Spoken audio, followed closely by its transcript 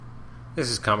This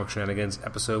is Comic Shenanigans,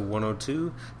 episode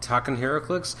 102, Talkin'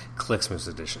 HeroClix, Clixmas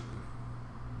edition.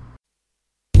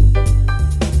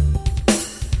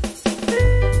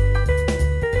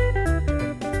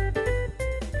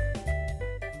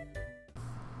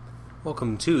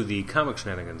 Welcome to the Comic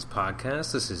Shenanigans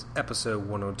podcast. This is episode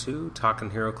 102,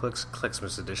 Talkin' HeroClix,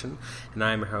 Clixmas edition, and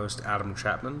I am your host, Adam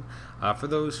Chapman. For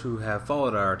those who have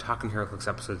followed our Talkin' HeroClix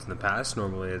episodes in the past,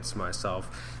 normally it's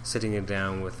myself sitting it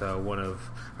down with one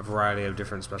of a variety of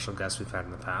different special guests we've had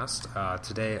in the past.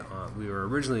 Today, we were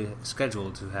originally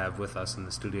scheduled to have with us in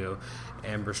the studio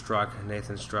Amber Struck,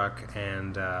 Nathan Struck,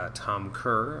 and Tom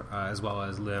Kerr, as well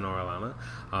as Leonora Lana.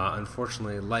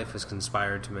 Unfortunately, life has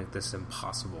conspired to make this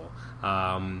impossible.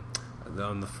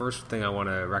 The first thing I want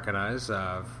to recognize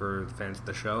for the fans of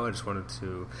the show, I just wanted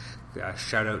to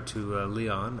shout out to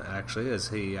Leon, actually, as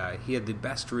he had the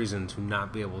best reason to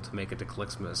not be able to make it to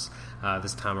Clixmas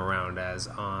this time around, as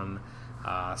on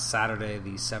Saturday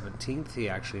the 17th, he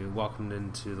actually welcomed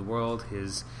into the world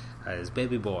his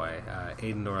baby boy,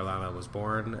 Aiden Orlana, was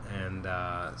born, and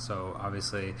so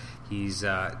obviously he's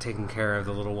taking care of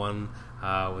the little one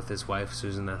with his wife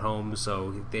Susan at home,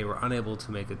 so they were unable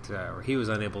to make it, or he was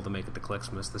unable to make it to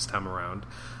Clixmas this time around,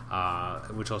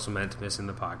 which also meant missing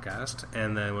the podcast.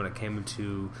 And then when it came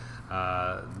to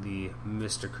the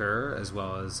Mr. Kerr as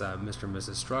well as Mr. and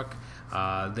Mrs. Struck,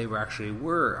 they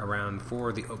were around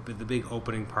for the big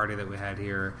opening party that we had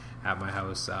here at my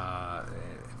house,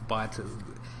 but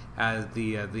as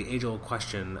the age-old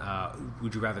question,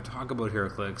 would you rather talk about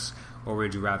HeroClix or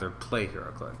would you rather play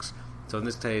HeroClix? So in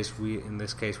this case,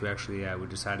 we actually we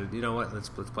decided, you know what, let's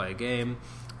play a game,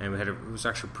 and it was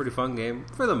actually a pretty fun game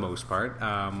for the most part.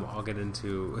 I'll get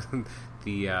into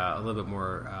a little bit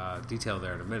more detail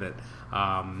there in a minute.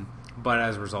 But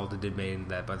as a result, it did mean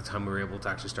that by the time we were able to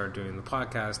actually start doing the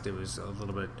podcast, it was a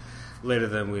little bit later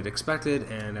than we'd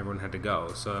expected, and everyone had to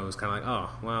go. So it was kind of like, oh,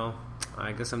 well,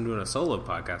 I guess I'm doing a solo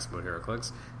podcast about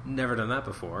HeroClix. Never done that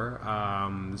before.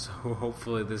 So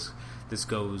hopefully this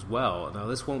goes well. Now,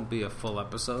 this won't be a full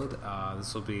episode.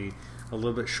 This will be a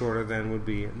little bit shorter than would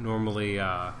be normally.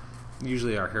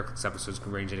 Usually our HeroClix episodes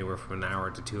can range anywhere from an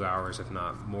hour to 2 hours, if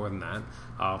not more than that.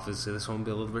 Obviously, this one will be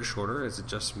a little bit shorter. It's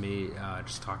just me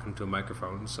just talking to a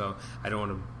microphone, so I don't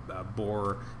want to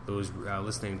bore those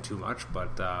listening too much,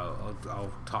 but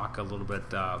I'll talk a little bit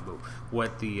about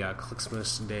what the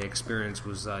Clixmas Day experience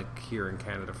was like here in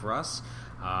Canada for us.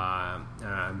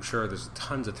 I'm sure there's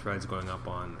tons of threads going up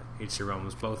on HC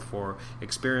Realms, both for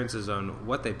experiences on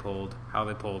what they pulled, how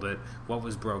they pulled it, what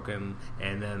was broken,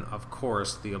 and then, of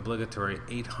course, the obligatory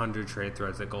 800 trade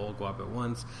threads that all go up at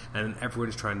once, and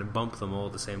everyone's trying to bump them all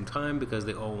at the same time because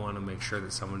they all want to make sure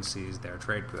that someone sees their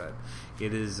trade thread.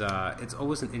 It is, it's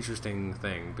always an interesting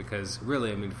thing because,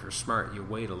 really, I mean, if you're smart, you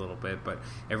wait a little bit, but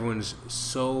everyone's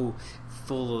so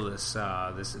full of this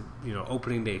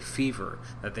opening day fever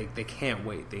that they can't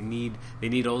wait. They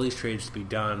need all these trades to be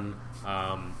done.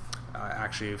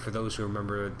 Actually, for those who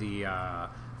remember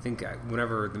I think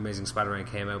whenever The Amazing Spider-Man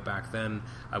came out back then,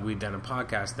 we'd done a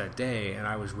podcast that day, and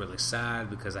I was really sad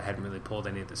because I hadn't really pulled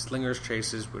any of the Slingers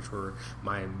chases, which were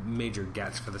my major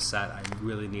gets for the set. I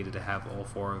really needed to have all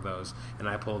four of those, and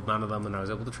I pulled none of them, and I was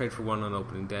able to trade for one on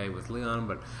opening day with Leon,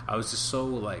 but I was just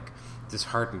so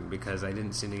disheartened because I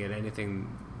didn't seem to get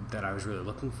anything that I was really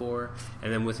looking for,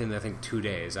 and then within, I think, 2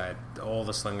 days, I had all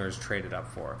the Slingers traded up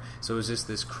for. So it was just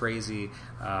this crazy,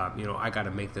 I got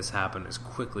to make this happen as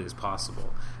quickly as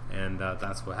possible, and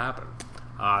that's what happened.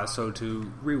 So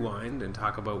to rewind and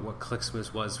talk about what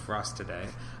Clixmas was for us today.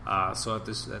 So at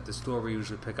the store we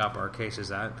usually pick up our cases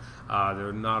at,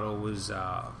 they're not always,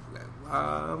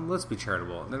 let's be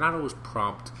charitable, they're not always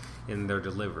prompt in their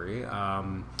delivery.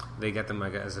 They get them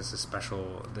as a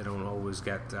special. They don't always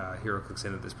get HeroClix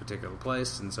in at this particular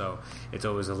place, and so it's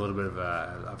always a little bit of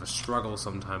a struggle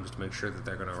sometimes to make sure that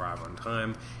they're going to arrive on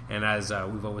time. And as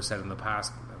we've always said in the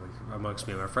past, amongst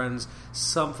me and my friends,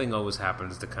 something always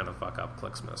happens to kind of fuck up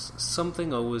Clixmas.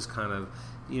 Something always kind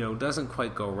of, doesn't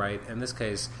quite go right. In this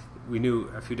case, we knew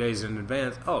a few days in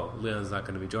advance, Leon's not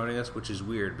going to be joining us, which is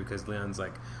weird because Leon's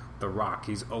like the rock.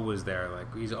 He's always there.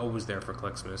 He's always there for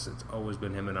Clixmas. It's always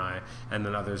been him and I, and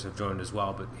then others have joined as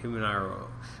well. But him and I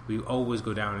we always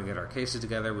go down and get our cases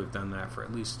together. We've done that for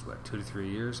at least 2 to 3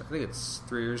 years. I think it's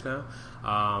 3 years now.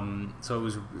 So it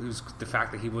was the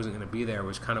fact that he wasn't going to be there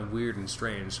was kind of weird and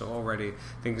strange. So already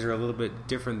things are a little bit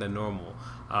different than normal.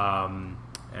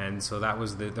 And so that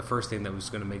was the first thing that was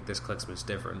going to make this Clixmas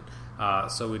different.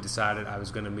 So we decided I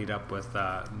was going to meet up with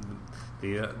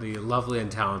the lovely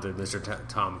and talented Mr.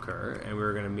 Tom Kerr, and we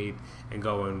were going to meet and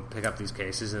go and pick up these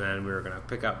cases, and then we were going to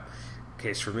pick up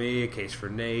case for me, a case for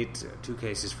Nate, 2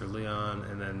 cases for Leon,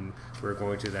 and then we're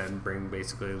going to then bring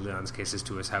basically Leon's cases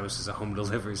to his house as a home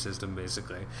delivery system,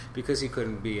 basically, because he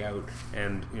couldn't be out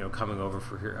and coming over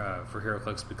for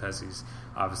HeroClix because he's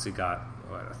obviously got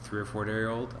a 3 or 4 day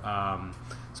old.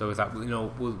 So we thought,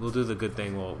 we'll do the good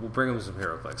thing. We'll bring him some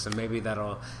HeroClix, and maybe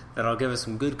that'll give us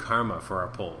some good karma for our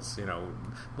pulls.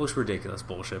 Most ridiculous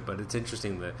bullshit, but it's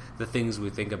interesting the things we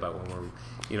think about when we're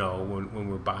when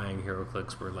we're buying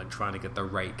HeroClix. We're like trying to get the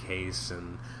right case,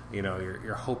 and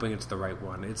you're hoping it's the right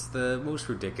one. It's the most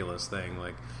ridiculous thing.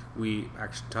 Like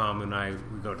Tom and I,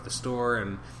 we go to the store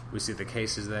and we see the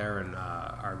cases there, and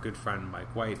our good friend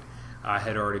Mike White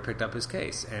had already picked up his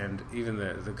case, and even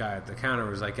the guy at the counter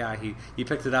was like, yeah, he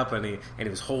picked it up, and he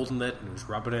was holding it and he was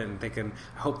rubbing it and thinking,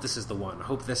 I hope this is the one, I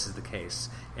hope this is the case.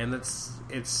 And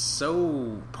it's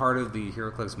so part of the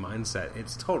HeroClix mindset.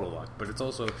 It's total luck, but it's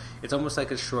almost like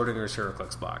a Schrodinger's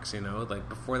HeroClix box. Like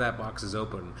before that box is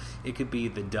open, it could be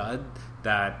the dud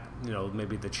that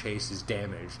maybe the chase is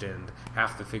damaged and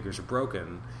half the figures are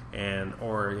broken, and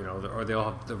or they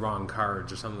all have the wrong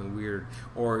cards or something weird,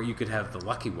 or you could have the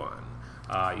lucky one.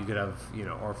 You could have,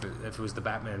 or if it was the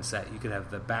Batman set, you could have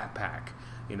the Bat Pack.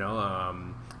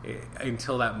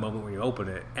 Until that moment when you open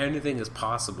it, anything is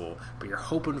possible, but you're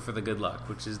hoping for the good luck,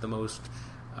 which is the most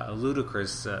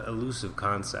ludicrous, elusive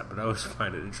concept. But I always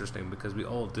find it interesting because we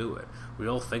all do it. We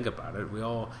all think about it. We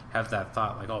all have that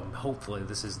thought, like, oh, hopefully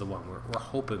this is the one. We're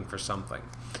hoping for something.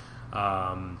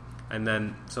 And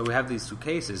then, so we have these 2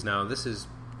 cases. Now, this is,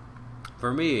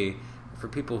 for me, for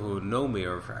people who know me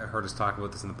or have heard us talk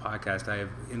about this in the podcast, I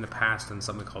have in the past done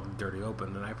something called the Dirty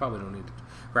Open, and I probably don't need to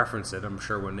reference it. I'm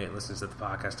sure when Nate listens to the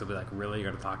podcast, he'll be like, really,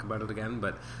 you're going to talk about it again?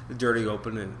 But the Dirty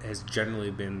Open has generally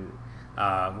been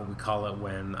what we call it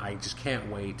when I just can't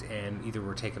wait, and either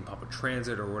we're taking public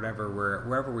transit or whatever,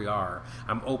 wherever we are,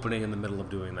 I'm opening in the middle of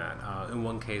doing that. In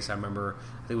one case, I remember,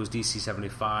 I think it was DC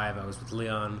 75, I was with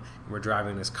Leon, and we're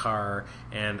driving this car,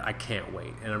 and I can't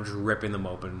wait, and I'm just ripping them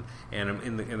open, and I'm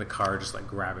in the car just like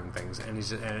grabbing things,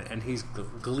 and he's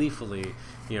gleefully,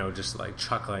 just like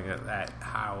chuckling at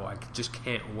how I just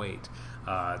can't wait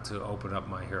to open up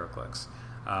my HeroClix.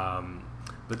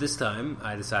 But this time,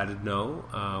 I decided, no,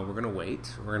 we're going to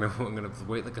wait. We're going to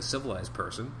wait like a civilized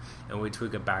person and wait till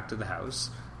we get back to the house.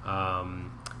 And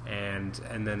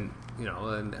then,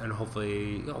 and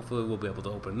hopefully we'll be able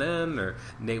to open then. Or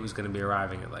Nate was going to be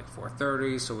arriving at like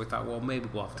 4:30, so we thought, well, maybe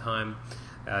we'll have time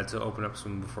to open up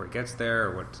some before he gets there,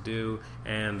 or what to do.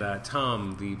 And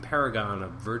Tom, the paragon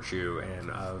of virtue and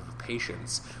of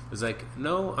patience, was like,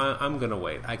 no, I'm going to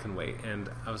wait. I can wait. And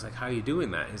I was like, how are you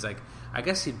doing that? He's like, I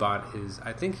guess he bought his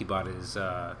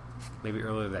maybe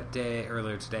earlier today,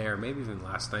 or maybe even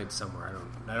last night somewhere.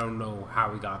 I don't know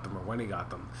how he got them or when he got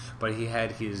them, but he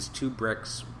had his 2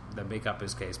 bricks that make up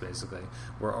his case, basically,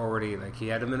 were already, like, he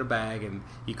had them in a bag, and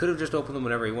he could have just opened them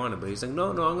whenever he wanted, but he's like, no,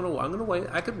 I'm gonna wait.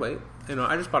 I could wait.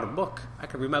 I just bought a book. I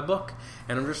could read my book.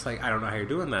 And I'm just like, I don't know how you're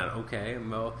doing that. Okay. And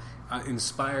well,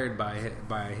 inspired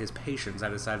by his patience, I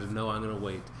decided, no, I'm gonna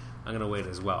wait. I'm going to wait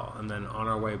as well. And then on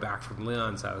our way back from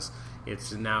Leon's house,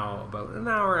 it's now about an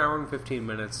hour and 15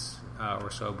 minutes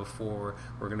or so before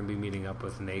we're going to be meeting up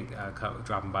with Nate,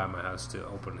 dropping by my house to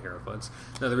open HeroClix.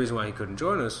 Now, the reason why he couldn't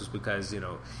join us was because,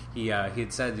 he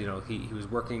had said, he was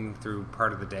working through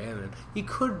part of the day, and then he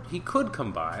could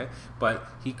come by, but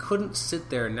he couldn't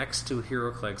sit there next to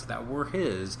HeroClix that were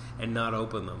his and not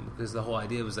open them, because the whole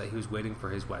idea was that he was waiting for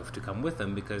his wife to come with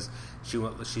him, because she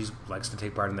likes to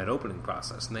take part in that opening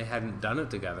process, and they hadn't done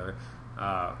it together,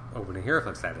 opening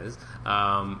HeroClix, that is,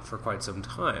 for quite some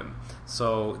time.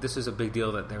 So this is a big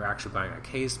deal that they were actually buying a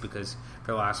case, because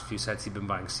for the last few sets he'd been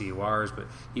buying CURs, but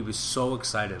he was so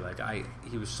excited,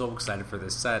 he was so excited for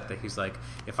this set that he's like,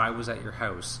 if I was at your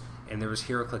house and there was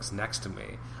HeroClix next to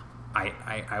me,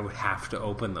 I would have to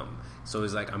open them. So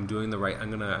he's like, I'm doing the right, I'm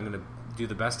gonna do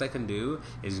the best I can do,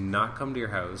 is not come to your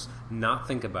house, not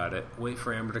think about it, wait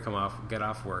for Amber to get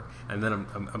off work, and then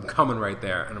I'm coming right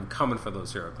there, and I'm coming for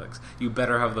those HeroClix. You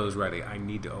better have those ready. I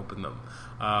need to open them.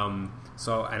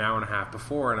 So an hour and a half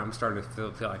before, and I'm starting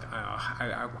to feel like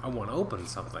I want to open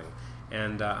something,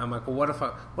 and I'm like, well, what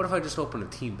if I just open a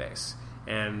team base?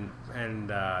 And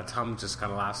Tom just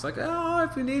kind of laughs, like, oh,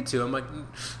 if you need to. I'm like,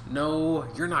 no,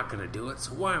 you're not going to do it,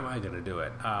 so why am I going to do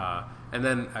it? And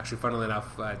then, actually, funnily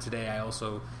enough, today I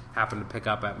also happened to pick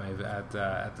up at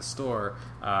the store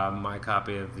my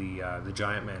copy of the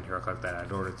Giant Man HeroClix that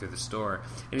I'd ordered through the store,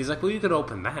 and he's like, "Well, you could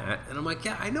open that," and I'm like,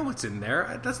 "Yeah, I know what's in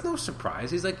there. That's no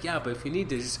surprise." He's like, "Yeah, but if you need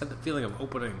to just have the feeling of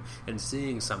opening and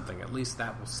seeing something, at least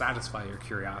that will satisfy your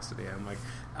curiosity." I'm like,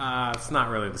 "It's not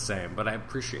really the same, but I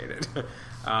appreciate it."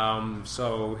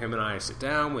 So him and I sit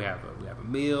down. We have a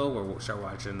meal. We'll start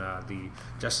watching the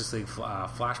Justice League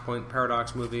Flashpoint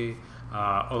Paradox movie.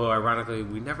 Although ironically,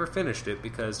 we never finished it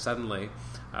because suddenly,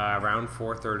 around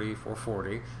 4:30,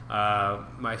 4:40,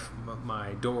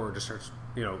 my door just starts.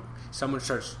 Someone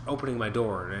starts opening my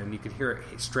door, and you can hear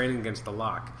it straining against the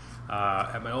lock.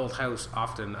 At my old house,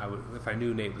 often if I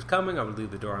knew Nate was coming, I would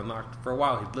leave the door unlocked. For a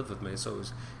while, he'd lived with me, so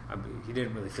he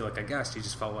didn't really feel like a guest. He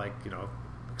just felt like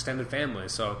extended family.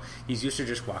 So he's used to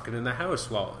just walking in the house.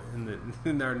 Well,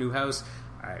 in our new house,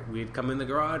 we had come in the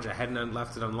garage. I hadn't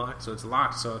left it unlocked, so it's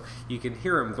locked. So you can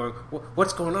hear him going,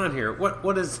 "What's going on here?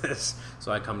 What is this?"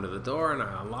 So I come to the door and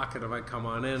I unlock it and I come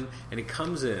on in, and he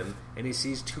comes in and he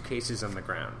sees 2 cases on the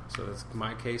ground. So it's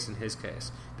my case and his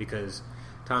case, because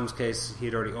Tom's case, he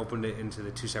had already opened it into the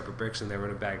 2 separate bricks and they were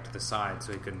in a bag to the side,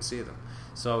 so he couldn't see them.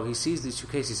 So he sees these 2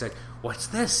 cases. He's like, "What's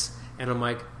this?" And I'm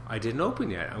like, "I didn't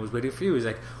open yet. I was waiting for you." He's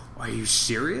like, "Are you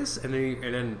serious?" And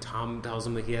then Tom tells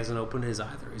him that he hasn't opened his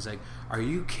either. He's like, "Are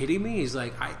you kidding me?" He's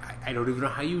like, I don't even know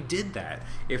how you did that.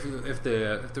 If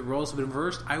the roles had been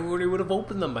reversed, I already would have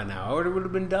opened them by now. I already would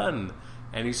have been done.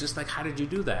 And he's just like, "How did you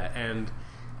do that?" And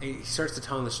he starts to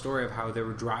tell the story of how they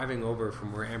were driving over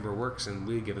from where Amber works, and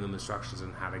we had given them instructions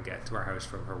on how to get to our house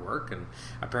from her work, and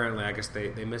apparently I guess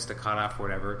they missed a cutoff or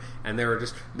whatever, and they were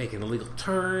just making illegal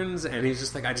turns, and he's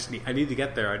just like, I need to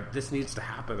get there. This needs to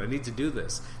happen. I need to do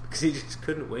this, because he just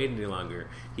couldn't wait any longer.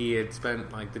 He had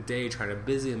spent like the day trying to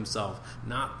busy himself,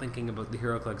 not thinking about the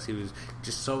HeroClix. He was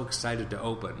just so excited to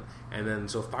open, and then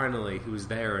so finally he was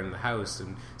there in the house,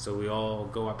 and so we all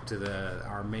go up to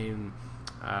our main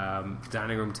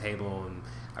dining room table, and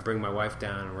I bring my wife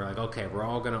down, and we're like, okay, we're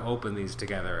all going to open these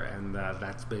together, and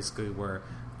that's basically where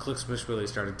Clixmas really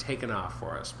started taking off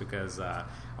for us, because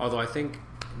although I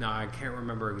can't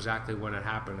remember exactly when it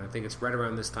happened. I think it's right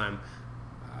around this time,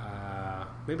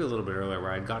 maybe a little bit earlier,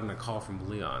 where I'd gotten a call from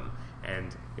Leon,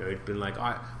 and it'd been like,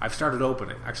 I've started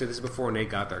opening. Actually, this is before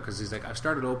Nate got there, because he's like, I've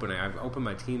started opening. I've opened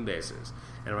my team bases.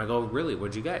 And I'm like, oh, really?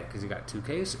 What'd you get? Because he got 2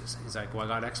 cases. He's like, well, I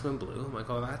got X-Men Blue. I'm like,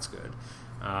 oh, that's good.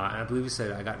 And I believe he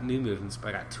said, I got New Mutants, but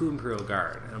I got 2 Imperial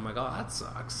Guard. And I'm like, oh, that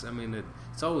sucks. I mean, it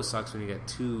always sucks when you get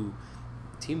 2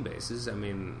 team bases. I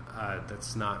mean,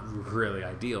 that's not really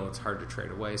ideal. It's hard to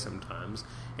trade away sometimes.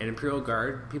 And Imperial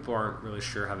Guard, people aren't really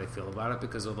sure how they feel about it,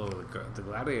 because although the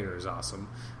Gladiator is awesome,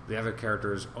 the other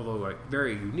characters, although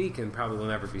very unique and probably will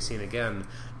never be seen again,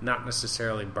 not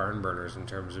necessarily barn burners in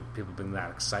terms of people being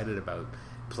that excited about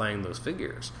playing those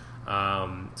figures.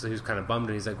 So he was kind of bummed,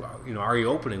 and he's like, well, are you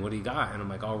opening? What do you got? And I'm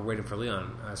like, oh, we're waiting for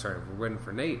Leon. We're waiting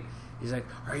for Nate. He's like,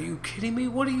 are you kidding me?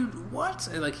 What?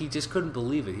 And like, he just couldn't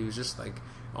believe it. He was just like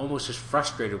almost just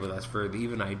frustrated with us for the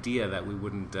even idea that we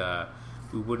wouldn't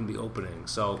be opening.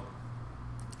 So,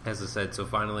 as I said, so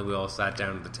finally we all sat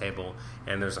down at the table,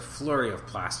 and there's a flurry of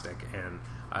plastic, and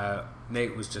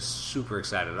Nate was just super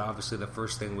excited. Obviously, the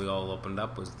first thing we all opened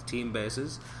up was the team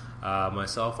bases.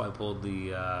 Myself, I pulled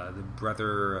the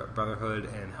Brotherhood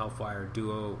and Hellfire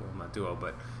duo, well, not duo,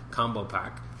 but combo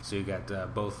pack. So you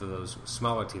got both of those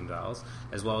smaller team dials,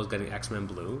 as well as getting X-Men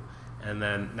Blue. And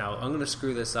then, now I'm going to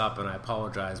screw this up, and I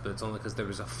apologize, but it's only because there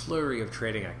was a flurry of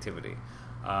trading activity.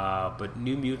 But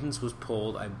New Mutants was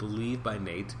pulled, I believe, by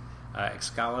Nate.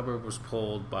 Excalibur was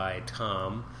pulled by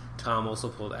Tom. Tom also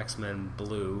pulled X-Men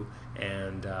Blue,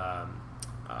 and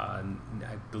I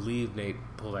believe Nate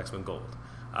pulled X-Men Gold.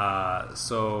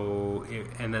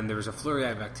 And then there was a flurry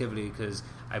of activity because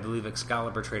I believe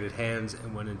Excalibur traded hands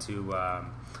and went into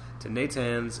to Nate's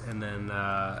hands, and then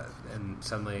and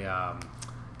suddenly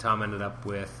Tom ended up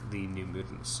with the New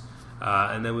Mutants,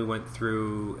 and then we went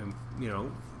through, and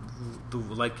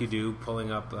like you do,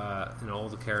 pulling up all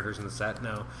the characters in the set.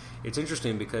 Now it's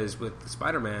interesting because with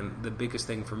Spider-Man, the biggest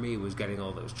thing for me was getting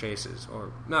all those chases,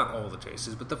 or not all the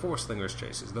chases, but the Four Slingers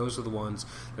chases. Those are the ones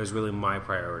that was really my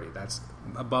priority. That's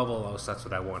above all else. That's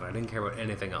what I want. I didn't care about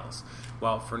anything else.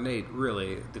 Well, for Nate,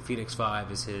 really, the Phoenix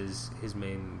 5 is his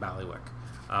main bailiwick.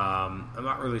 I'm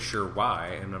not really sure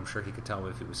why, and I'm sure he could tell me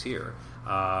if he was here.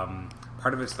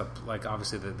 Part of it's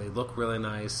obviously that they look really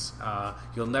nice.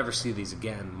 You'll never see these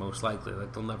again, most likely.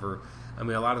 They'll never. I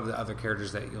mean, a lot of the other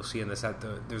characters that you'll see in the set,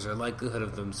 there's a likelihood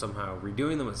of them somehow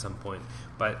redoing them at some point,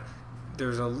 but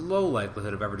there's a low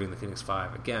likelihood of ever doing the Phoenix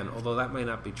 5 again. Although that may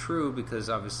not be true, because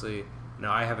obviously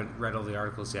Now, I haven't read all the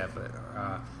articles yet, but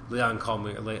Leon called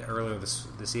me earlier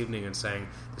this evening and saying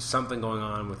there's something going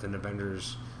on with an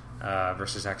Avengers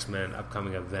versus X-Men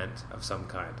upcoming event of some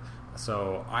kind.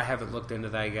 So I haven't looked into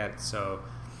that yet, so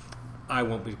I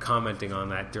won't be commenting on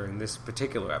that during this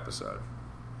particular episode.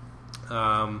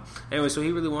 Anyway, so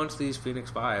he really wants these Phoenix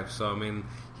 5. So, I mean,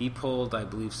 he pulled, I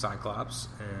believe, Cyclops,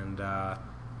 and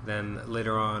then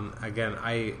later on, again,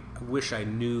 I wish I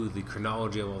knew the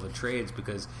chronology of all the trades,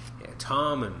 because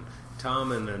Tom and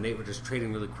Nate were just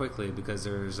trading really quickly, because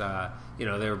there's, they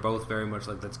were both very much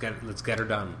like, let's get her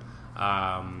done.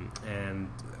 And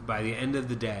by the end of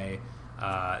the day,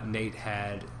 Nate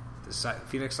had the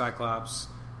Phoenix Cyclops,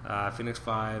 Phoenix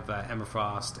 5, Emma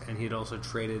Frost, and he had also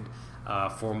traded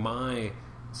for my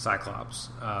Cyclops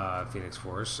Phoenix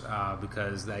Force,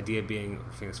 because the idea being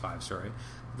Phoenix 5, sorry.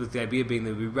 But the idea being that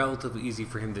it would be relatively easy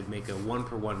for him to make a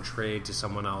 1-for-1 trade to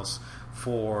someone else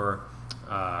for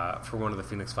one of the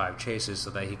Phoenix 5 chases,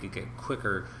 so that he could get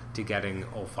quicker to getting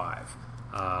 05.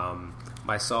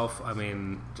 Myself, I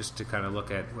mean, just to kind of look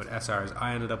at what SRs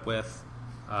I ended up with.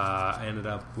 Let's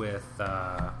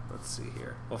see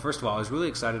here. Well, first of all, I was really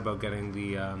excited about getting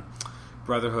the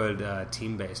Brotherhood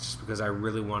team base, just because I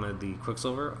really wanted the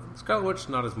Quicksilver. Scarlet Witch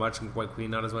not as much, and White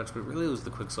Queen not as much, but really it was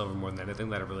the Quicksilver more than anything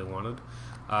that I really wanted.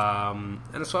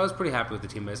 And so I was pretty happy with the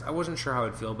team base. I wasn't sure how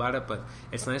I'd feel about it, but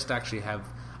it's nice to actually have...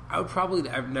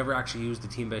 I've never actually used the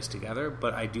team base together,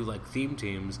 but I do like theme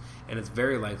teams, and it's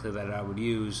very likely that I would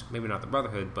use, maybe not the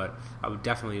Brotherhood, but I would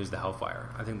definitely use the Hellfire.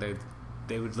 I think they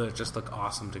would just look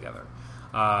awesome together.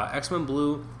 X-Men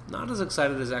Blue, not as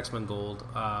excited as X-Men Gold,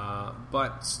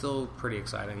 but still pretty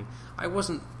exciting. I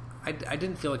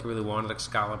didn't feel like I really wanted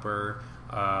Excalibur.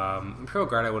 Imperial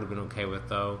Guard I would have been okay with,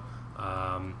 though.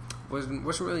 Wasn't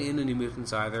really into New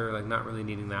Mutants either, like not really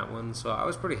needing that one, so I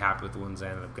was pretty happy with the ones I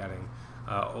ended up getting,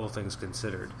 all things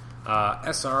considered.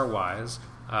 SR-wise,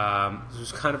 this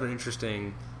was kind of an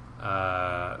interesting,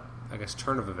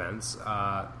 turn of events.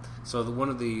 So one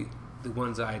of the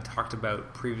ones that I talked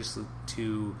about previously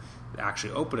to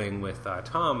actually opening with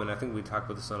Tom, and I think we talked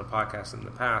about this on a podcast in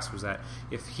the past, was that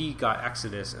if he got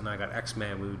Exodus and I got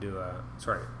X-Men, we would do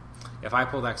if I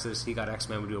pulled Exodus, he got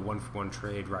X-Men, we'd do a 1-for-1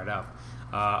 trade right up.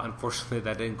 Unfortunately,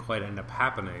 that didn't quite end up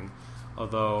happening,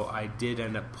 although I did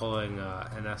end up pulling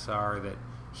an SR that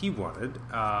he wanted,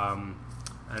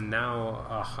 and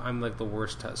now I'm like the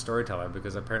worst storyteller,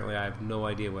 because apparently I have no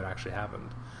idea what actually happened.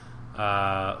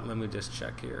 Let me just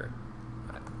check here.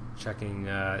 Checking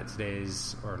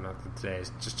just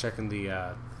checking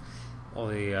the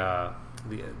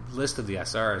list of the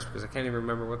SRs, because I can't even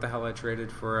remember what the hell I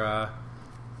traded for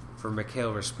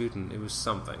Mikhail Rasputin. It was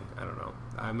something. I don't know.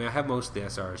 I mean, I have most of the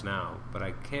SRs now, but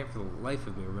I can't for the life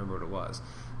of me remember what it was.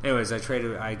 Anyways, I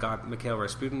got Mikhail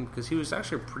Rasputin because he was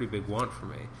actually a pretty big want for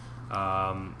me.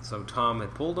 So Tom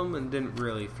had pulled him and didn't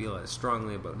really feel as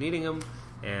strongly about needing him,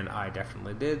 and I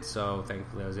definitely did, so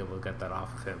thankfully I was able to get that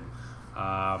off of him.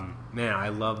 Man, I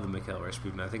love the Mikhail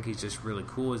Rasputin. I think he's just really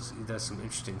cool. He does some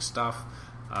interesting stuff.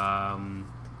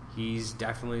 He's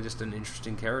definitely just an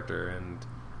interesting character, and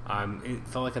it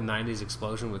felt like a 90s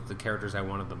explosion with the characters I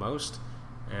wanted the most.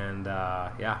 And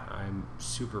I'm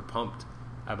super pumped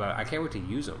about it. I can't wait to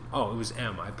use him. Oh, it was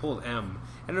M. I pulled M.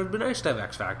 And it would be nice to have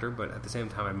X Factor, but at the same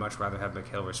time I'd much rather have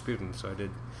Mikhail Rasputin, so I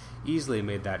did easily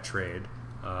made that trade.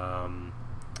 And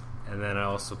then I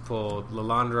also pulled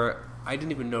Lilandra. I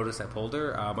didn't even notice I pulled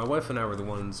her. My wife and I were the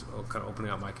ones kind of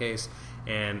opening up my case,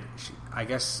 and I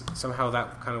guess somehow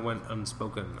that kind of went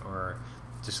unspoken or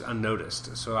just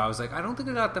unnoticed. So I was like, I don't think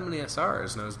I got that many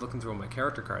SRs, and I was looking through all my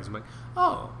character cards. I'm like,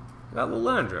 oh, I got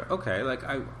Lilandra. Okay, like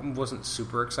I wasn't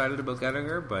super excited about getting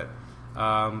her, but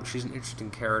she's an interesting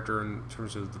character in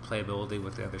terms of the playability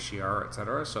with the other Shi'ar,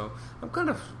 etc. So I'm kind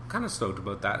of stoked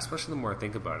about that, especially the more I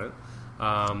think about it.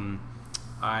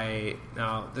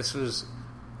 This was,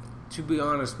 to be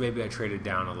honest, maybe I traded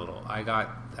down a little. I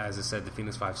got, as I said, the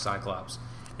Phoenix 5 Cyclops,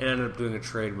 and ended up doing a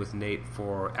trade with Nate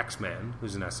for X-Man,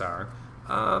 who's an SR.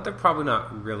 They're probably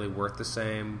not really worth the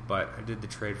same, but I did the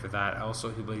trade for that.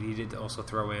 He did also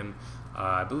throw in,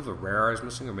 I believe a rare I was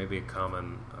missing, or maybe a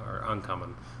common or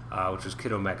uncommon, which was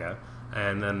Kid Omega.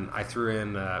 And then I threw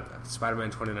in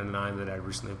Spider-Man 2099 that I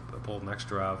recently pulled an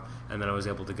extra of, and then I was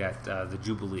able to get the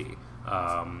Jubilee,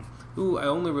 who I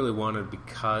only really wanted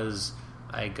because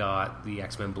I got the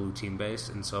X-Men Blue team base,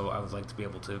 and so I would like to be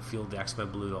able to field the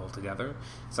X-Men Blue all together.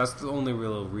 So that's the only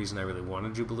real reason I really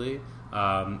wanted Jubilee.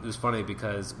 It was funny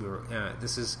because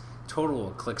this is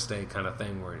total Clix Day kind of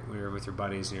thing where you're with your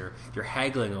buddies and you're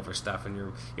haggling over stuff and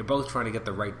you're both trying to get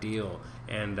the right deal.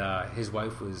 And his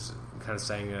wife was kind of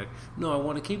saying, no, I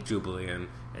want to keep Jubilee,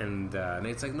 and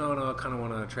Nate's like, no, I kind of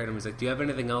want to trade him. He's like, do you have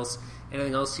anything else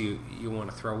you want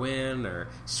to throw in or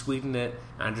sweeten it?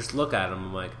 And I just look at him,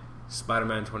 I'm like,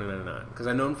 Spider-Man 2099, because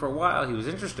I known for a while he was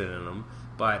interested in him,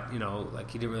 but he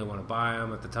didn't really want to buy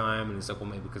him at the time, and he's like, well,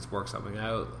 maybe we could work something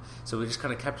out. So we just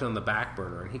kind of kept it on the back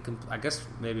burner, and I guess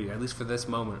maybe at least for this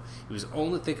moment, he was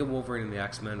only thinking Wolverine and the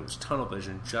X-Men. It was tunnel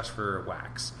vision just for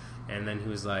wax, and then he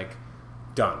was like,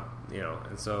 done,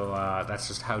 and so that's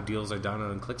just how deals are done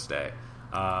on Clix Day.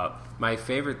 My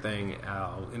favorite thing,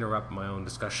 I'll interrupt my own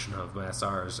discussion of my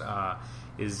SRs,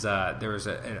 is there was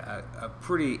a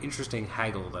pretty interesting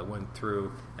haggle that went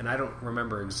through, and I don't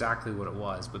remember exactly what it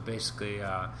was, but basically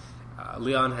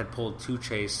Leon had pulled two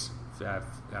Chase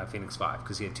Phoenix 5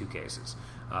 because he had two cases.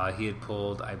 He had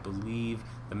pulled, I believe,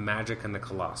 the Magic and the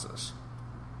Colossus.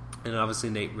 And obviously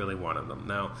Nate really wanted them.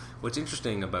 Now, what's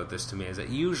interesting about this to me is that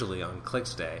usually on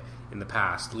Clix Day, in the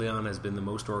past, Leon has been the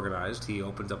most organized. He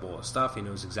opens up all his stuff. He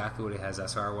knows exactly what he has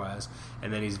SR-wise.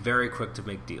 And then he's very quick to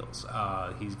make deals.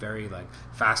 He's very,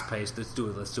 fast-paced. Let's do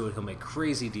it. He'll make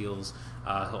crazy deals.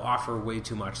 He'll offer way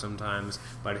too much sometimes.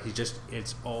 But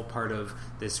it's all part of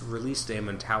this release day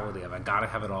mentality of, I gotta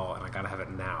have it all, and I gotta have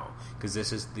it now. Because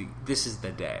this is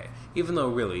the day. Even though,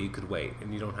 really, you could wait,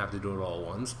 and you don't have to do it all at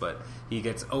once. But he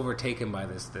gets overtaken by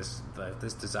this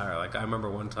desire. I remember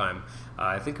one time,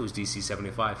 I think it was DC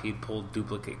 75, he'd pulled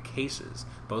duplicate cases.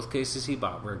 Both cases he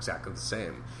bought were exactly the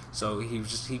same. So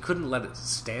he couldn't let it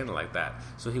stand like that.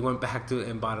 So he went back to it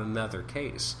and bought another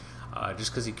case.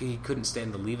 Just because he couldn't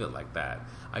stand to leave it like that.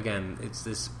 Again, it's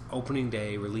this opening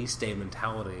day, release day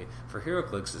mentality for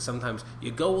HeroClix that sometimes you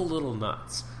go a little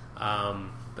nuts.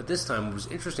 But this time, what was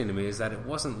interesting to me is that it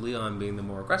wasn't Leon being the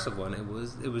more aggressive one. It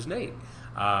was Nate,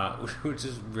 which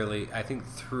is really, I think,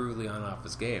 threw Leon off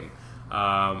his game.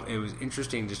 It was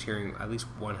interesting just hearing at least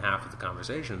one half of the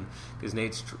conversation, because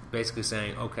Nate's basically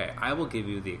saying, okay, I will give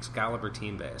you the Excalibur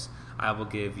team base. I will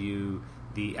give you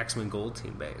the X-Men Gold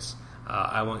team base.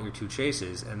 I want your two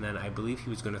chases. And then I believe he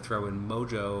was going to throw in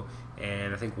Mojo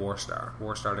and I think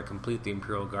Warstar to complete the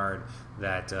Imperial Guard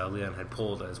that Leon had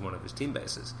pulled as one of his team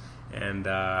bases. And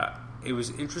it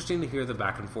was interesting to hear the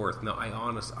back and forth. Now,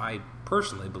 I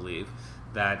personally believe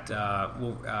that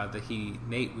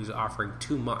Nate was offering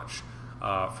too much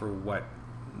for what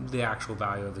the actual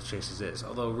value of the chases is.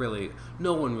 Although, really,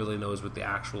 no one really knows what the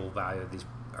actual value of these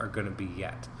are going to be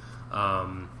yet.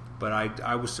 But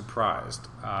I was surprised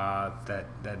that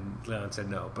Leon said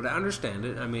no. But I understand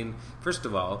it. I mean, first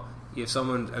of all, you have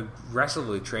someone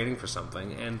aggressively trading for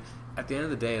something, and at the end of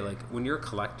the day, when you're a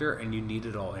collector and you need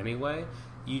it all anyway,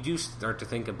 you do start to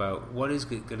think about what is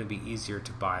going to be easier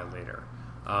to buy later.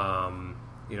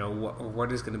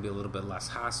 What is going to be a little bit less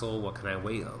hassle? What can I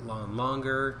wait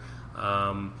longer?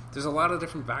 There's a lot of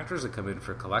different factors that come in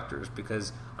for collectors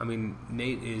because,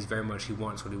 Nate is very much, he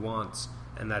wants what he wants,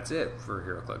 and that's it for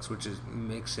HeroClix, which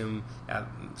makes him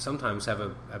sometimes have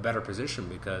a better position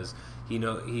because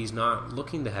he's not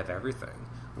looking to have everything.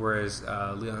 Whereas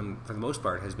Leon, for the most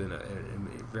part, has been a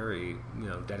very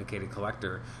dedicated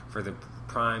collector for the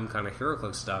prime kind of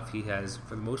HeroClix stuff. He has,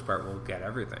 for the most part, will get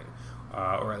everything,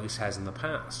 or at least has in the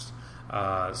past.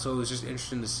 So it was just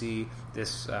interesting to see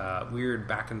this weird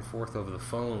back and forth over the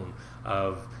phone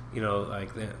of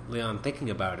Leon thinking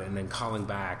about it and then calling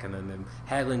back and then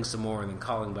haggling some more and then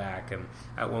calling back, and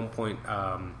at one point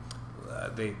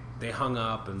they hung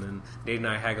up, and then Nate and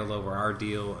I haggled over our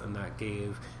deal, and that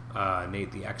gave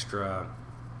Nate the extra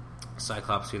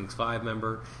Cyclops Phoenix 5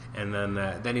 member, and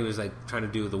then he was trying to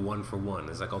do the 1-for-1.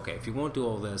 It's okay, if you won't do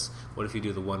all this, what if you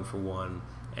do the 1-for-1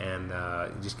 and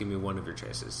just give me one of your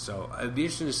chases? So it'd be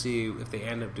interesting to see if they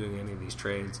end up doing any of these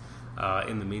trades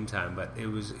in the meantime. But it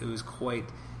was quite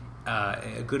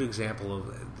a good example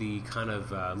of the kind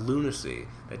of lunacy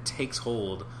that takes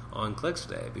hold on Clix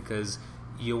Day, because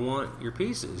you want your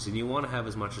pieces and you want to have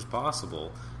as much as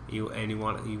possible. You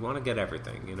want to get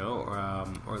everything,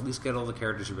 or at least get all the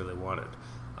characters you really wanted.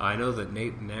 I know that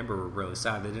Nate and Amber were really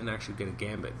sad they didn't actually get a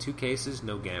Gambit. 2 cases,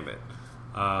 no Gambit.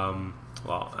 I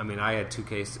had 2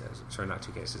 cases. Sorry, not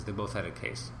 2 cases. They both had a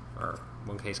case, or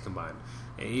 1 case combined.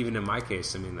 And even in my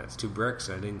case, that's 2 bricks.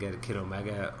 I didn't get a Kid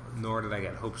Omega, nor did I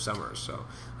get Hope Summers. So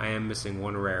I am missing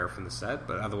 1 rare from the set,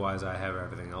 but otherwise I have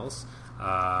everything else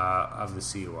of the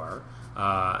CUR.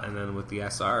 And then with the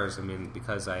SRs,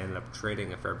 because I ended up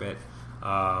trading a fair bit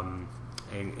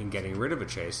and getting rid of a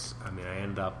chase, I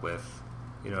ended up with,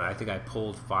 I think I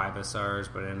pulled 5 SRs,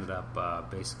 but I ended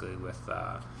up basically with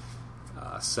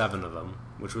 7 of them,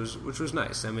 which was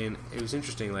nice. I mean, it was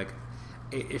interesting. Like,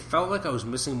 it felt like I was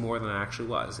missing more than I actually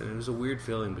was, and it was a weird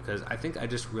feeling because I think I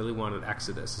just really wanted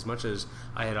Exodus as much as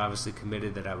I had obviously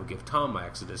committed that I would give Tom my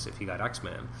Exodus if he got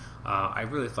X-Man. I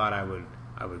really thought I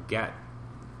would get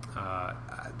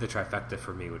the trifecta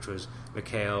for me, which was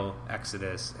Mikhail,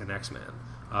 Exodus, and X-Man.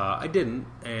 I didn't,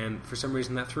 and for some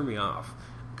reason that threw me off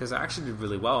because I actually did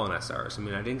really well on SRs. I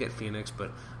mean, I didn't get Phoenix,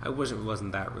 but I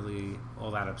wasn't that really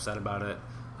all that upset about it.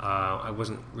 I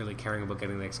wasn't really caring about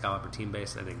getting the Excalibur team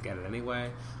base, and I didn't get it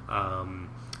anyway.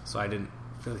 So I didn't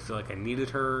really feel like I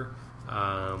needed her.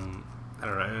 I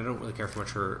don't know, and I don't really care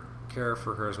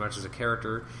for her as much as a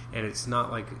character, and it's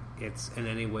not like it's in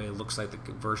any way looks like the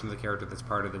version of the character that's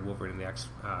part of the Wolverine and the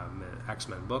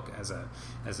X-Men book as a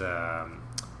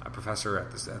professor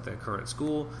at the current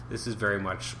school. This is very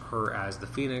much her as the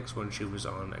Phoenix when she was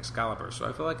on Excalibur, so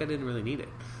I feel like I didn't really need it.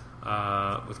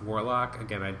 With Warlock,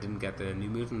 again, I didn't get the New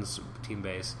Mutants team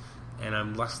base, and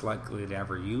I'm less likely to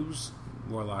ever use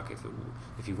Warlock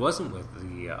if he wasn't with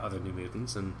the other New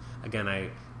Mutants. And again,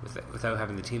 without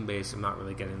having the team base, I'm not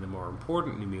really getting the more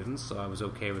important New Mutants, so I was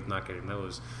okay with not getting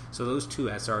those. So those two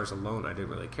SRs alone I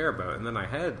didn't really care about. And then I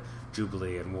had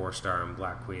Jubilee and Warstar and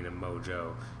Black Queen and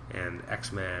Mojo and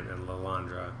X-Man and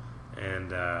Lilandra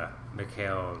and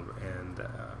Mikhail, and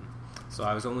so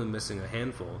I was only missing a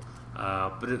handful.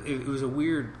 But it was a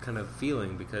weird kind of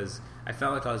feeling because I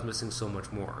felt like I was missing so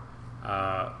much more.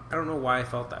 I don't know why I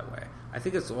felt that way. I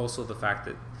think it's also the fact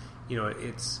that,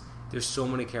 there's so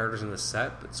many characters in the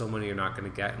set, but so many you're not going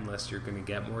to get unless you're going to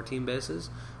get more team bases.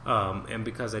 And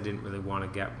because I didn't really want to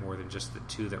get more than just the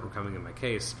two that were coming in my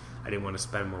case, I didn't want to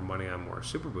spend more money on more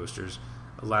super boosters,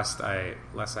 lest I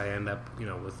end up,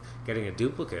 with getting a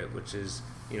duplicate, which is,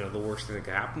 the worst thing that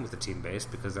could happen with a team base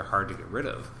because they're hard to get rid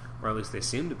of, or at least they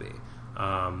seem to be.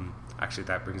 Actually,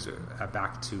 that brings it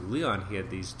back to Leon. He had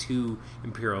these two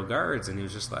Imperial Guards, and he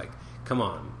was just like, come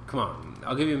on,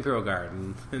 I'll give you Imperial Guard.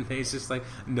 And he's just like,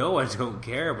 no, I don't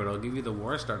care, but I'll give you the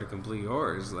Warstar to complete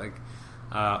yours. Like,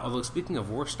 although speaking of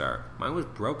Warstar, mine was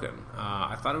broken.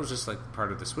 I thought it was just like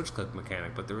part of the switch click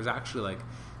mechanic, but there was actually like,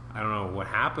 I don't know what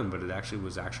happened, but it actually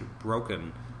was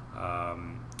broken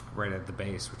right at the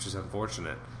base, which is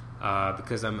unfortunate.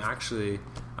 Because I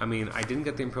didn't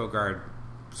get the Imperial Guard,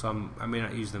 so I may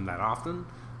not use them that often,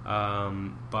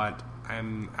 but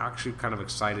I'm actually kind of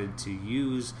excited to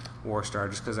use Warstar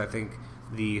just because I think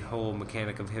the whole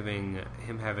mechanic of him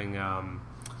having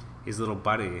his little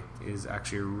buddy is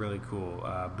actually really cool,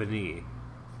 Beni,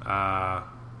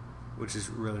 which is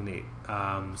really neat.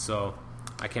 So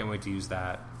I can't wait to use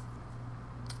that.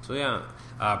 So yeah,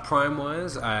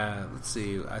 Prime-wise, let's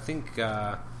see, I think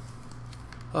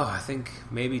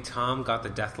maybe Tom got the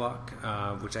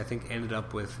Deathlock, which I think ended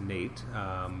up with Nate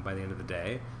by the end of the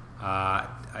day.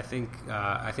 I think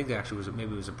it actually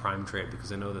was a Prime trade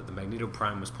because I know that the Magneto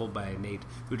Prime was pulled by Nate,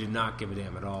 who did not give a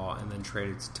damn at all, and then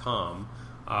traded to Tom.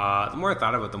 The more I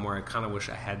thought about it, the more I kind of wish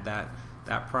I had that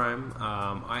Prime.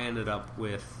 I ended up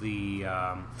with the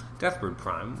Deathbird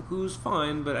Prime, who's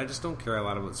fine, but I just don't care a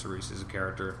lot about Cerise as a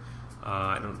character.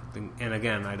 I don't think, and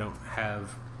again, I don't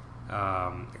have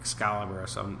Excalibur,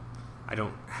 so I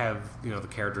don't have the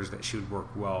characters that she would work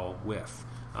well with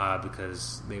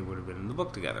because they would have been in the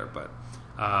book together. But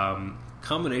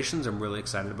combinations I'm really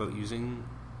excited about using.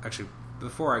 Actually,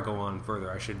 before I go on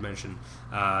further, I should mention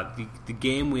the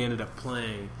game we ended up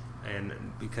playing, and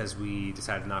because we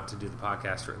decided not to do the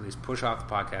podcast, or at least push off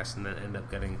the podcast, and then end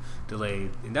up getting delayed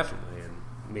indefinitely and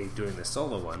me doing this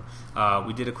solo one.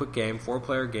 We did a quick game,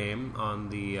 4-player game on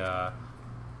the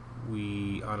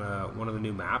one of the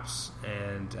new maps,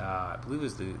 and I believe it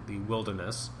was the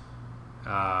Wilderness,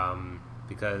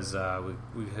 because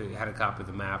we had a copy of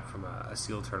the map from a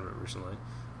SEAL tournament recently,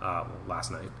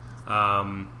 last night,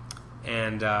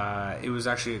 and it was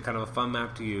actually kind of a fun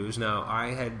map to use. Now,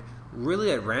 I had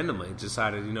really randomly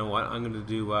decided, I'm going to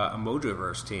do a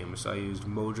Mojoverse team, so I used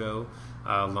Mojo,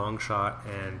 Longshot,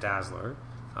 and Dazzler.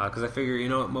 Because I figure,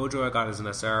 what, Mojo I got as an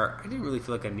SR. I didn't really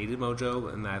feel like I needed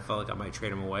Mojo, and I felt like I might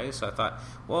trade him away. So I thought,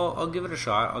 well, I'll give it a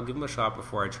shot. I'll give him a shot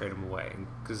before I trade him away,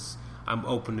 because I'm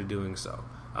open to doing so.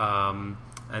 And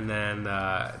then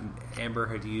Amber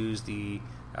had used the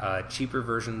cheaper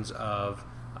versions of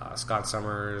Scott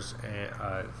Summers,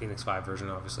 and Phoenix 5 version,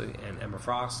 obviously, and Emma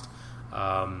Frost.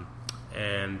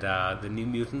 And the New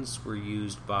Mutants were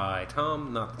used by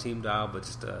Tom, not the team dial, but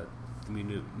just the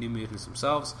New Mutants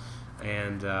themselves.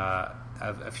 And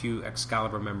a few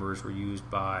Excalibur members were used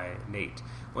by Nate.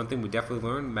 One thing we definitely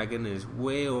learned, Megan is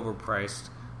way overpriced.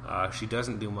 She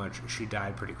doesn't do much. She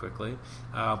died pretty quickly.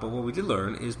 But what we did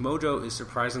learn is Mojo is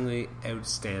surprisingly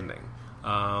outstanding.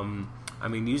 I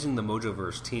mean, using the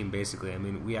Mojoverse team, basically, I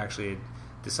mean, we actually had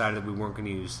decided that we weren't going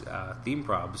to use theme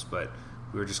probs, but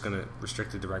we were just going to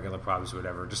restrict it to regular probs or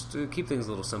whatever, just to keep things a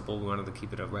little simple. We wanted to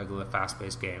keep it a regular,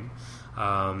 fast-paced game.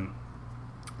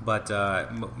 But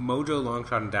Mojo,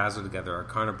 Longshot, and Dazzler together are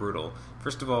kind of brutal.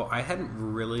 First of all, I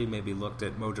hadn't really maybe looked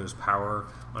at Mojo's power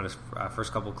on his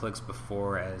first couple clicks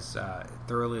before as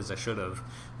thoroughly as I should have,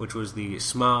 which was the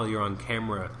smile you're on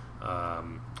camera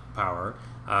power,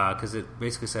 because it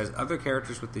basically says other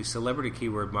characters with the celebrity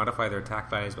keyword modify their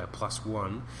attack values by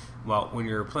 +1. Well, when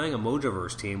you're playing a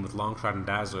Mojoverse team with Longshot and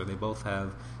Dazzler, they both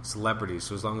have celebrities,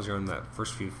 so as long as you're in that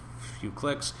first few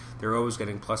clicks, they're always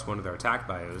getting +1 to their attack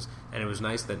values, and it was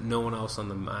nice that no one else on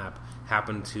the map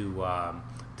happened to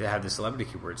have the celebrity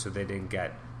keyword, so they didn't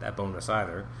get that bonus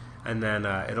either. And then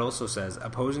it also says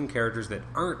opposing characters that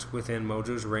aren't within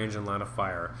Mojo's range and line of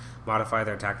fire modify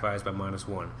their attack values by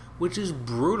 -1, which is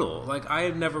brutal. Like, I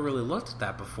had never really looked at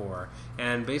that before,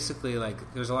 and basically,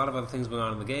 like, there's a lot of other things going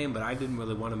on in the game, but I didn't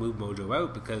really want to move Mojo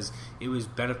out because it was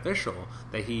beneficial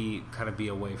that he kind of be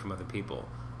away from other people.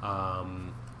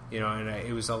 And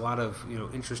it was a lot of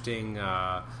interesting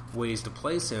ways to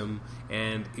place him,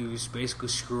 and he was basically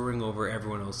screwing over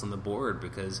everyone else on the board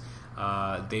because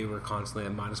they were constantly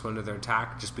at -1 to their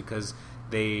attack just because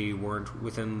they weren't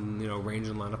within range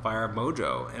and line of fire of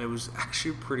Mojo, and it was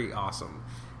actually pretty awesome.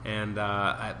 And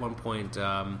at one point,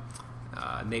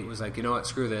 Nate was like, you know what,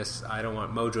 screw this, I don't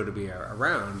want Mojo to be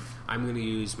around, I'm going to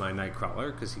use my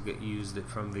Nightcrawler, because he used it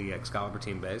from the Excalibur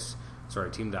team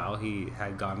Dial. He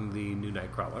had gotten the new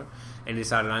Nightcrawler, and he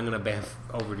decided, I'm going to bamf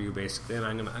over to you, basically, and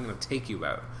I'm going to take you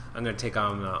out. I'm going to take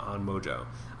on Mojo.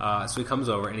 So he comes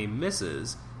over, and he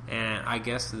misses, and I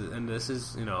guess, and this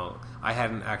is, I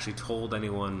hadn't actually told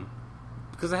anyone,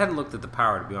 because I hadn't looked at the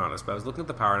power, to be honest, but I was looking at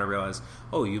the power, and I realized,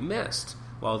 oh, you missed.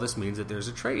 Well, this means that there's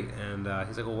a trait. And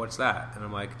he's like, well, what's that? And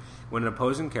I'm like, when an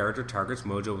opposing character targets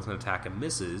Mojo with an attack and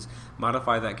misses,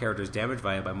 modify that character's damage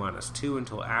value by -2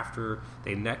 until after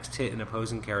they next hit an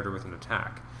opposing character with an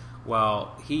attack.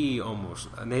 Well, Nate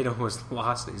almost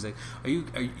lost it. He's like, are you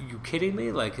kidding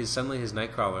me? Like, suddenly his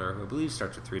Nightcrawler, who I believe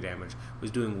starts with 3 damage,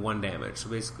 was doing 1 damage, so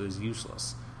basically it was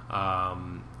useless.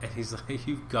 And he's like,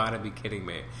 you've got to be kidding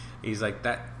me. He's like,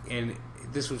 that, and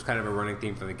this was kind of a running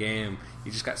theme for the game. He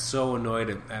just got so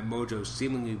annoyed at Mojo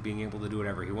seemingly being able to do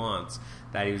whatever he wants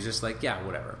that he was just like, yeah,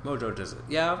 whatever. Mojo does it.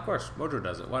 Yeah, of course, Mojo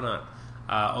does it. Why not?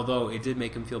 Although it did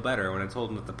make him feel better when I told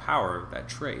him that the power of that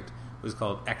trait was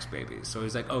called X-Baby. So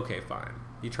he's like, okay, fine.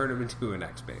 You turn him into an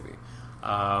X-Baby.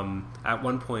 At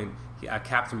one point,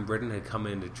 Captain Britain had come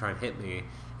in to try and hit me,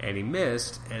 and he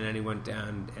missed, and then he went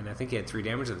down, and I think he had 3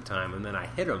 damage at the time, and then I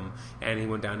hit him, and he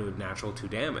went down to a natural 2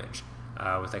 damage.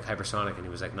 With like hypersonic, and he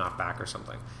was like knocked back or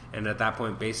something. And at that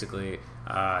point, basically,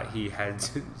 he had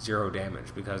 0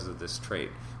 damage because of this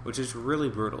trait, which is really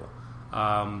brutal.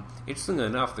 Interestingly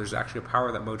enough, there's actually a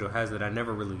power that Mojo has that I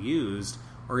never really used,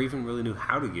 or even really knew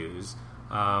how to use,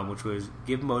 which was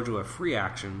give Mojo a free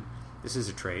action. This is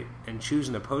a trait, and choose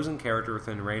an opposing character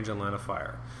within range and line of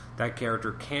fire. That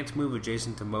character can't move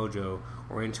adjacent to Mojo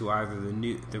or into either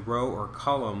the row or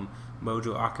column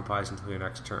Mojo occupies until your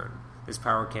next turn. This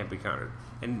power can't be countered.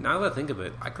 And now that I think of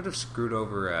it, I could have screwed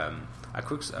over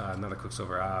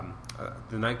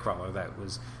the Nightcrawler that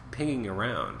was pinging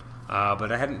around.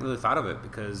 But I hadn't really thought of it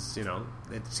because,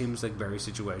 it seems like very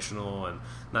situational and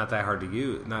not that hard to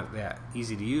use, not that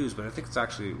easy to use, but I think it's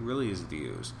actually really easy to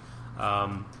use.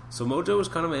 So Mojo was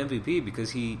kind of an MVP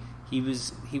because he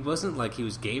wasn't like he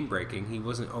was game breaking. He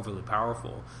wasn't overly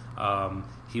powerful.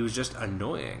 He was just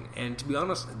annoying. And to be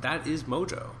honest, that is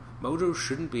Mojo. Mojo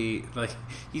shouldn't be, like,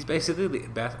 he's basically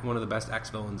one of the best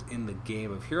X-villains in the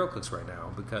game of HeroClix right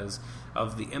now because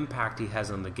of the impact he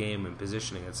has on the game and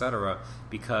positioning, etc.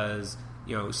 Because,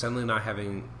 suddenly not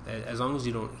having, as long as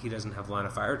he doesn't have line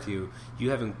of fire to you, you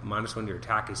having -1 to your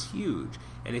attack is huge.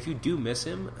 And if you do miss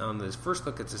him, on this first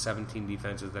click it's a 17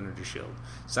 defense with energy shield.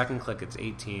 Second click it's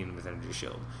 18 with energy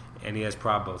shield. And he has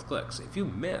prob both clicks. If you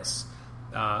miss,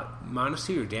 -2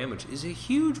 to your damage is a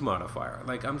huge modifier.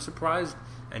 Like, I'm surprised,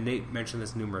 and Nate mentioned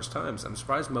this numerous times, I'm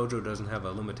surprised Mojo doesn't have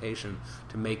a limitation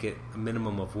to make it a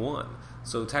minimum of 1.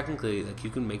 So technically, like, you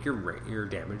can make your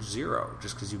damage 0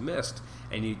 just because you missed,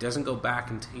 and it doesn't go back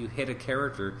until you hit a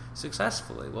character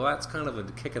successfully. Well, that's kind of a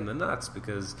kick in the nuts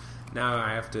because now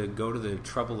I have to go to the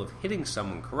trouble of hitting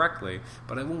someone correctly,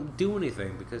 but I won't do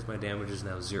anything because my damage is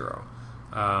now 0.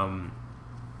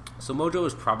 So Mojo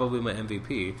is probably my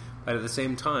MVP, but at the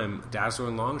same time, Dazzler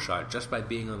and Longshot, just by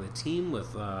being on the team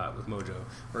with Mojo,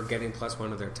 were getting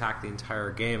 +1 to their attack the entire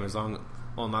game,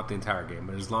 not the entire game,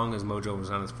 but as long as Mojo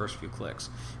was on his first few clicks,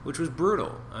 which was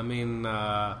brutal. I mean,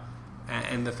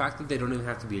 And the fact that they don't even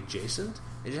have to be adjacent,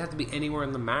 they just have to be anywhere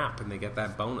on the map, and they get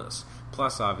that bonus.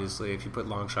 Plus, obviously, if you put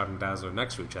Longshot and Dazzler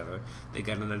next to each other, they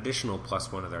get an additional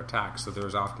 +1 of their attacks. So there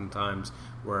was often times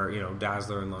where,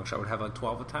 Dazzler and Longshot would have like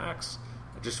 12 attacks,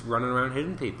 just running around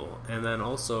hitting people. And then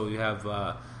also you have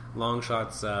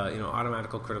Longshot's,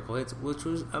 automatical critical hits, which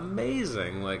was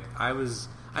amazing. Like, I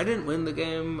didn't win the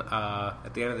game.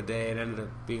 At the end of the day, it ended up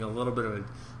being a little bit of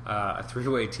a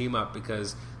three-way team-up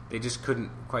because they just couldn't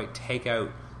quite take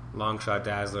out Longshot,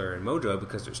 Dazzler, and Mojo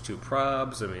because there's 2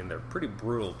 probs. I mean, they're pretty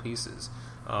brutal pieces.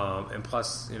 And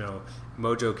plus,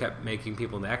 Mojo kept making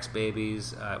people into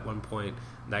X-Babies. At one point,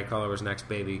 Nightcrawler was an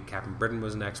X-Baby, Captain Britain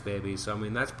was an X-Baby. So, I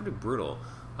mean, that's pretty brutal.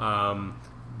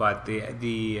 But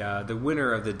the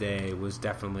winner of the day was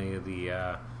definitely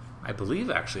I believe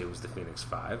actually it was the Phoenix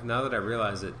 5. Now that I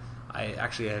realize it, I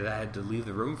actually had to leave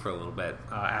the room for a little bit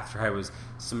after I was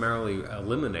summarily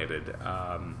eliminated. It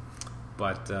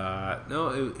was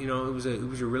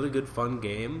a really good, fun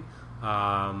game.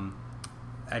 I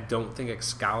don't think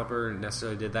Excalibur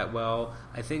necessarily did that well.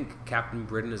 I think Captain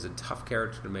Britain is a tough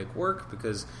character to make work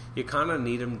because you kind of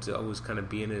need him to always kind of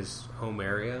be in his home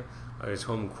area, or his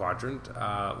home quadrant.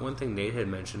 One thing Nate had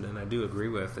mentioned, and I do agree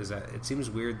with, is that it seems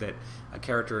weird that a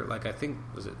character like, I think,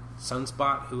 was it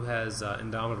Sunspot, who has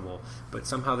Indomitable, but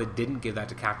somehow they didn't give that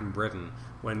to Captain Britain,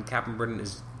 when Captain Britain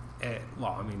is,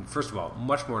 first of all,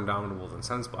 much more indomitable than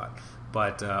Sunspot,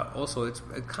 but also it's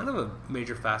kind of a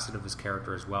major facet of his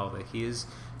character as well, that he is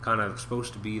kind of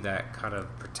supposed to be that kind of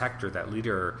protector, that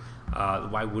leader.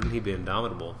 Why wouldn't he be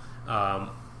indomitable?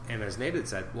 And as Nate had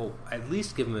said, well, at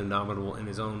least give him indomitable in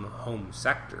his own home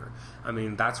sector. I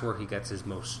mean, that's where he gets his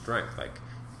most strength. Like,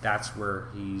 that's where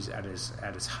he's at his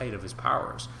height of his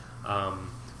powers.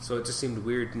 So it just seemed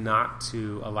weird not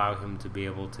to allow him to be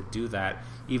able to do that,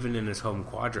 even in his home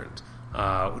quadrant,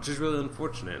 which is really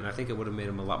unfortunate, and I think it would have made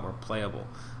him a lot more playable.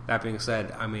 That being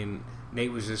said, I mean,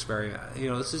 Nate was just very,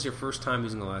 this is your first time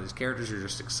using a lot of these characters, you're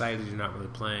just excited, you're not really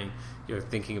playing, you're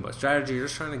thinking about strategy, you're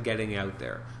just trying to getting out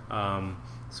there.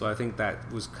 So I think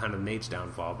that was kind of Nate's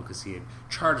downfall, because he had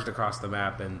charged across the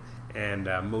map, and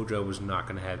Mojo was not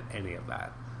going to have any of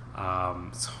that.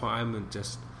 So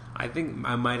I think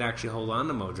I might actually hold on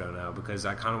to Mojo now, because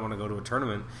I kind of want to go to a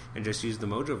tournament and just use the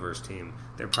Mojoverse team.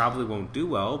 They probably won't do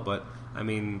well, but I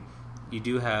mean, you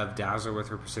do have Dazzler with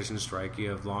her Precision Strike,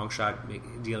 you have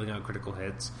Longshot dealing out critical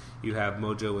hits, you have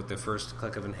Mojo with the first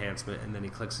click of enhancement, and then he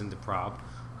clicks into prop,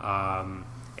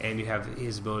 and you have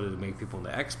his ability to make people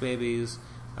into X-Babies.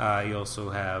 You also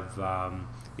have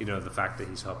the fact that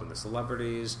he's helping the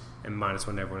celebrities, and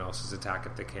 -1 to everyone else's attack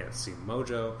if they can't see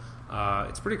Mojo.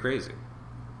 It's pretty crazy.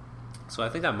 So I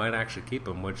think I might actually keep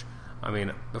him, which, I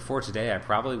mean, before today I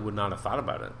probably would not have thought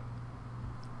about it.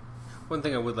 One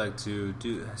thing I would like to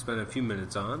spend a few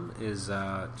minutes on is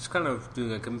just kind of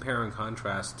doing a compare and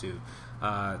contrast to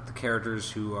the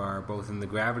characters who are both in the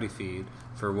Gravity feed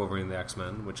for Wolverine and the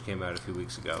X-Men, which came out a few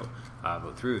weeks ago,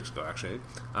 about 3 weeks ago actually,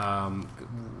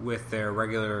 with their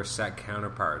regular set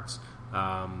counterparts.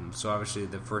 So obviously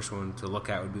the first one to look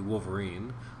at would be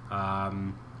Wolverine.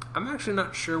 I'm actually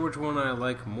not sure which one I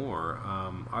like more.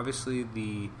 Obviously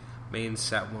the main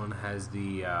set one has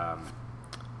the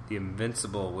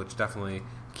Invincible, which definitely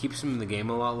keeps him in the game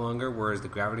a lot longer, whereas the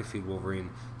Gravity Feed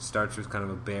Wolverine starts with kind of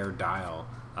a bare dial.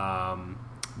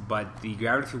 But the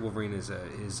Gravity Feed Wolverine is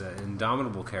an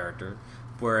indomitable character,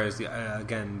 whereas the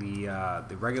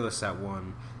regular set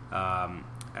one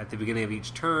at the beginning of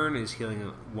each turn is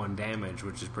healing 1 damage,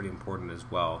 which is pretty important as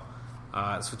well.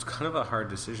 So it's kind of a hard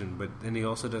decision, but then he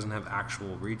also doesn't have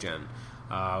actual regen,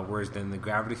 whereas then the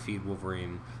Gravity Feed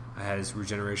Wolverine has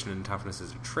regeneration and toughness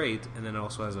as a trait, and then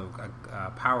also has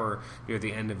a power near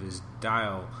the end of his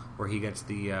dial where he gets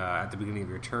at the beginning of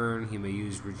your turn, he may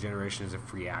use regeneration as a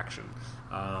free action.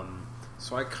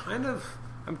 So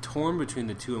I'm torn between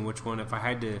the two, and which one, if I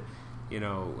had to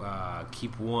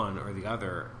keep one or the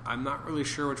other, I'm not really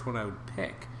sure which one I would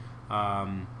pick.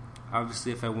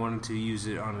 Obviously, if I wanted to use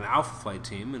it on an Alpha Flight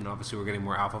team, and obviously we're getting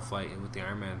more Alpha Flight with the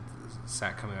Iron Man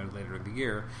set coming out later in the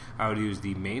year, I would use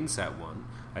the main set one.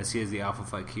 I see it as the Alpha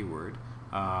Flight keyword.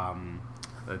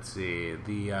 Let's see.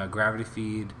 The Gravity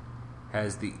Feed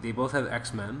has they both have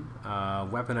X-Men.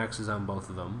 Weapon X is on both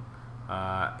of them.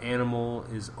 Animal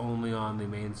is only on the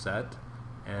main set,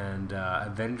 and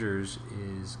Avengers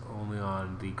is only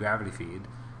on the Gravity Feed.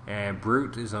 And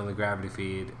Brute is on the Gravity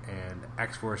Feed, and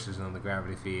X-Force is on the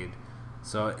Gravity Feed.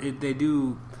 So they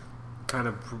do kind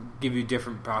of give you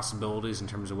different possibilities in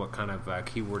terms of what kind of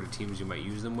keyworded teams you might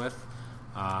use them with.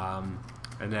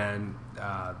 And then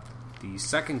the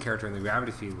second character in the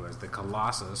Gravity Feed was the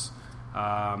Colossus.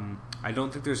 I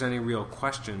don't think there's any real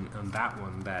question on that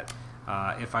one that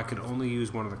If I could only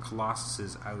use one of the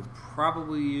Colossuses, I would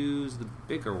probably use the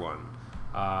bigger one.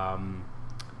 I'm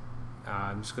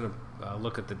just going to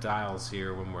look at the dials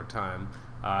here one more time.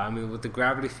 With the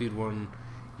Gravity Feed one,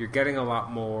 you're getting a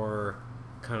lot more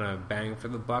kind of bang for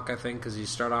the buck, I think, because you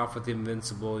start off with the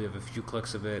Invincible, you have a few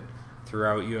clicks of it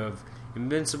throughout. You have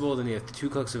Invincible, then you have 2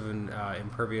 clicks of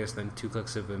Impervious, then 2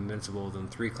 clicks of Invincible, then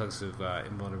 3 clicks of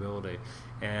Invulnerability.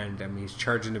 And, he's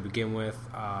charging to begin with.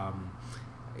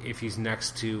 If he's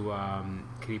next to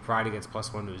Kitty Pryde, he gets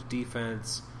 +1 to his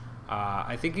defense.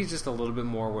 I think he's just a little bit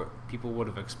more what people would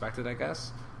have expected, I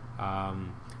guess.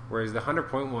 Whereas the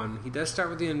 100-point one, he does start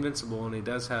with the Invincible, and he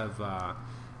does have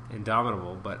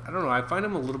Indomitable, but I don't know, I find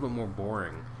him a little bit more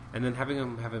boring. And then having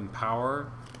him have Empower,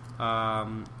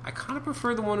 I kind of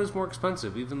prefer the one who's more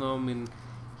expensive, even though,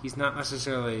 he's not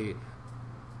necessarily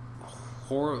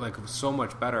so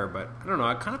much better, but I don't know,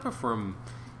 I kind of prefer him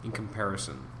in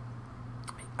comparison.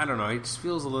 I don't know, he just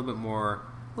feels a little bit more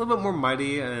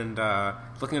mighty, and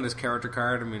looking at his character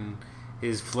card,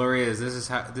 his flurry is this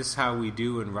is how we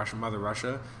do in Mother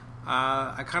Russia.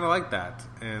 I kind of like that,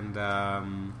 and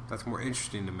that's more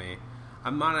interesting to me.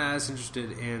 I'm not as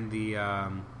interested in the.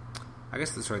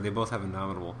 They both have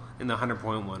Indomitable in the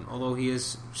 100-point one. Although he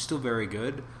is still very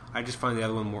good, I just find the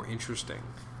other one more interesting.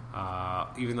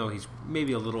 Even though he's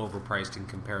maybe a little overpriced in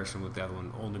comparison with the other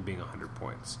one only being 100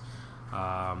 points.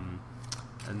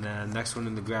 And then next one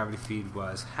in the Gravity Feed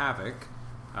was Havoc.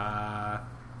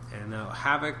 And now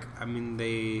Havoc, I'm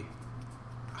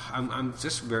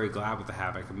just very glad with the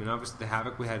Havoc. Obviously the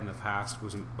Havoc we had in the past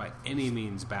wasn't by any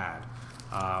means bad.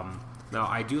 Now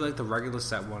I do like the regular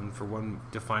set one for one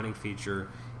defining feature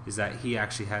is that he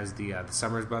actually has the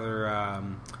Summers Brother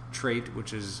trait,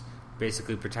 which is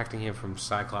basically protecting him from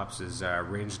Cyclops'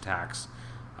 range attacks.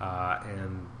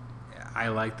 And I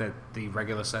like that the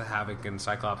regular set Havoc and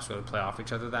Cyclops really play off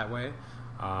each other that way.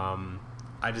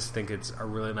 I just think it's a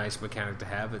really nice mechanic to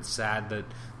have. It's sad that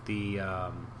the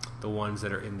ones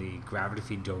that are in the Gravity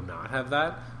Feed do not have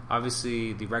that.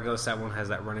 Obviously, the regular set one has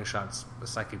that running shot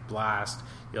Psychic Blast.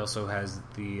 He also has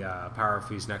the power if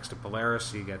he's next to Polaris,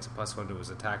 so he gets a +1 to his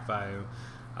attack value.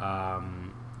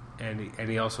 And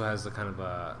he also has the kind of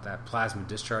that Plasma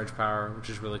Discharge power, which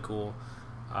is really cool.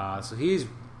 So he's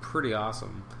pretty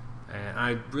awesome. And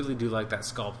I really do like that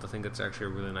sculpt. I think it's actually a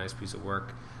really nice piece of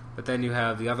work. But then you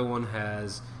have the other one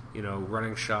has,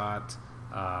 running shot,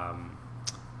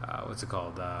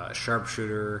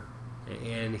 sharpshooter,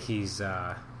 and he's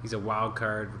a wild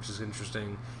card, which is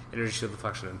interesting. Energy shield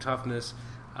deflection and toughness.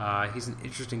 He's an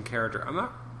interesting character. I'm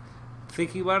not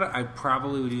thinking about it. I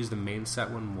probably would use the main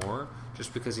set one more,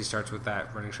 just because he starts with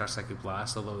that running shot psychic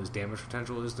blast, although his damage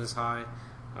potential isn't as high.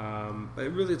 But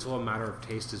it's all a matter of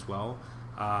taste as well.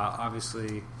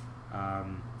 Obviously,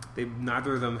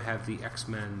 neither of them have the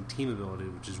X-Men team ability,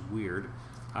 which is weird.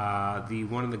 The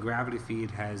one in the Gravity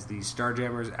Feed has the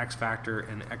Starjammers, X-Factor,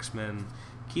 and X-Men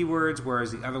keywords,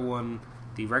 whereas the other one,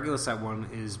 the regular set one,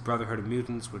 is Brotherhood of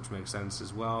Mutants, which makes sense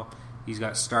as well. He's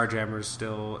got Starjammers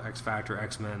still, X-Factor,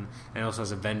 X-Men, and also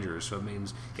has Avengers. So it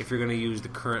means if you're going to use the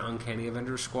current Uncanny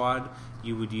Avengers squad,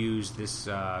 you would use this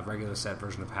regular set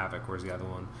version of Havoc, whereas the other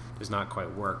one does not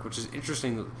quite work, which is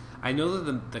interesting. I know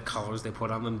that the colors they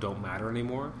put on them don't matter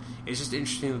anymore. It's just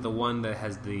interesting that the one that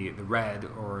has the red,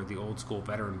 or the old school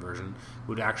veteran version,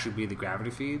 would actually be the Gravity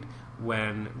Feed,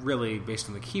 when really, based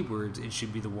on the keywords, it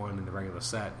should be the one in the regular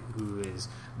set who is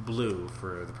blue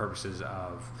for the purposes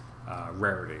of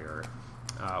rarity, or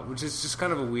which is just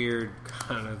kind of a weird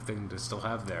kind of thing to still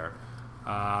have there.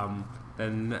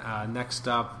 Then next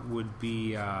up would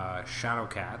be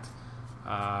Shadowcat.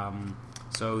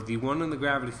 So the one in the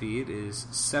Gravity Feed is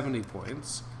 70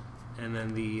 points, and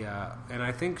then and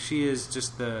I think she is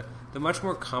just the much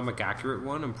more comic accurate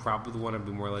one, and probably the one I'd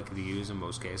be more likely to use in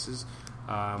most cases.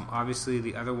 Obviously,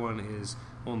 the other one is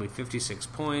only 56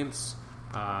 points.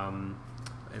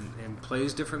 And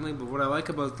plays differently, but what I like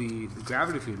about the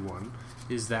Gravity Feed one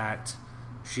is that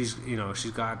she's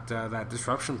got that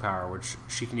disruption power, which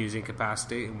she can use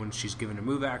Incapacitate, and when she's given a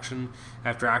move action,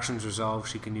 after action's resolved,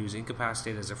 she can use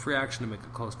Incapacitate as a free action to make a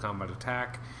close combat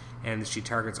attack, and she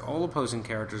targets all opposing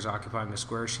characters occupying a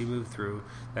square she moved through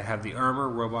that have the armor,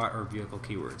 robot, or vehicle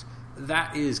keywords.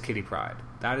 That is Kitty Pryde.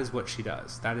 That is what she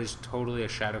does. That is totally a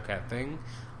Shadowcat thing.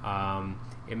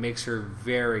 It makes her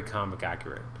very comic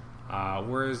accurate.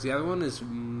 Whereas the other one is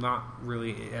not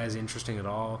really as interesting at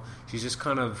all. She's just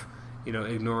kind of,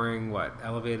 ignoring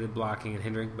elevated, blocking, and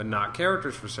hindering, but not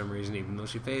characters for some reason, even though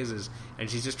she phases. And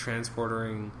she's just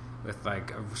transporting with a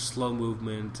slow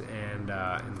movement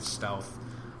and stealth.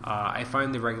 I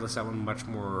find the regular set one much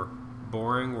more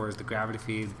boring, whereas the Gravity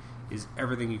Feed is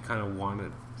everything you kind of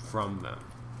wanted from them.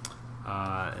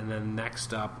 And then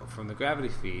next up from the Gravity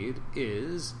Feed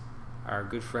is our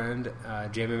good friend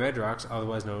Jamie Madrox,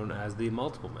 otherwise known as the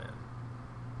Multiple Man.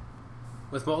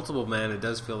 With Multiple Man, it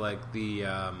does feel like the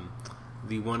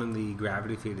one in the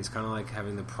Gravity Feed is kind of like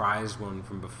having the prized one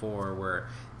from before, where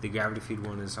the Gravity Feed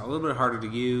one is a little bit harder to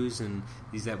use, and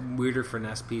he's that weirder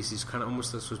finesse piece. He's kind of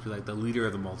almost supposed to be like the leader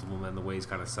of the Multiple Men, the way he's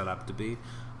kind of set up to be.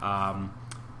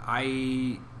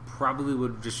 I probably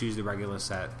would just use the regular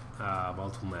set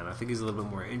Multiple Man. I think he's a little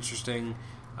bit more interesting,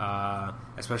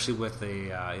 especially with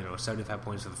the 75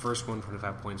 points for the first one,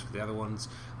 25 points for the other ones.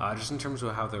 Just in terms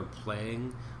of how they're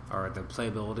playing, or the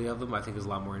playability of them, I think is a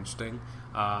lot more interesting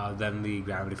than the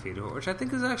Gravity Feed, which I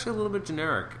think is actually a little bit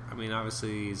generic. I mean,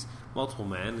 obviously he's Multiple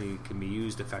Man, and he can be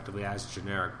used effectively as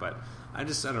generic, but I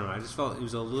don't know, I just felt it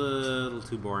was a little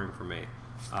too boring for me.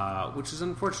 Which is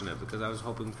unfortunate, because I was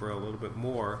hoping for a little bit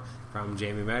more from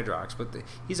Jamie Madrox, but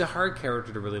he's a hard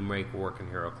character to really make work in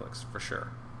HeroClix, for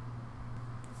sure.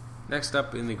 Next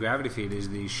up in the Gravity Feed is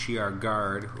the Shi'ar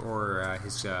Guard, or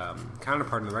his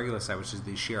counterpart in the regular set, which is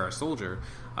the Shi'ar Soldier.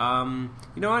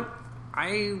 You know what?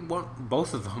 I want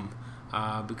both of them,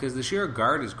 because the Shi'ar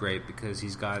Guard is great, because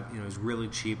he's got, he's really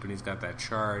cheap, and he's got that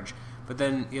charge, but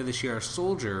then you have the Shi'ar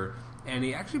Soldier, and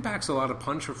he actually packs a lot of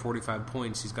punch for 45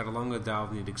 points. He's got a longer dial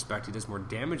than you'd expect. He does more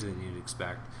damage than you'd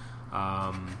expect.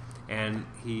 And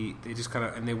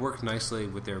they work nicely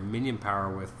with their minion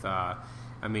power with the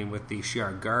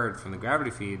Shi'ar Guard from the Gravity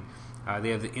Feed.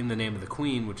 They have In the Name of the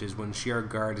Queen, which is when Shi'ar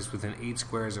Guard is within 8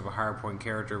 squares of a higher point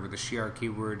character with the Shi'ar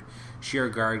keyword.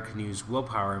 Shi'ar Guard can use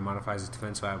willpower and modifies its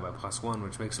defense value by +1,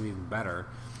 which makes him even better.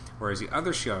 Whereas the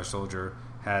other Shi'ar Soldier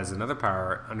has another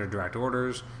power under direct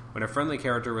orders. When a friendly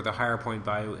character with a higher point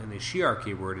value in the Shi'ar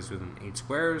keyword is within 8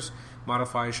 squares,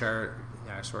 modify Shi'ar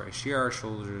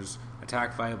Soldier's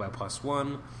attack value by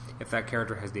 +1. If that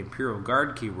character has the Imperial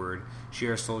Guard keyword,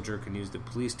 Shi'ar Soldier can use the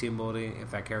Police team ability.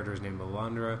 If that character is named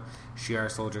Lilandra,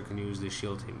 Shi'ar Soldier can use the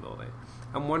Shield team ability.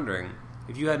 I'm wondering,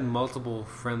 if you had multiple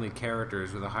friendly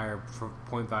characters with a higher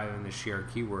point value in the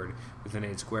Shi'ar keyword within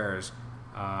 8 squares,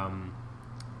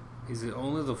 is it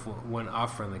only the one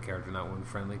off-friendly character, not one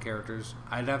friendly characters?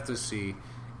 I'd have to see,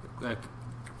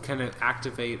 kind of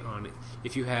activate on it.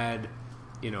 If you had,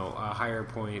 a higher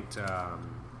point, I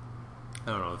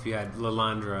don't know, if you had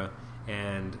Lilandra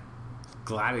and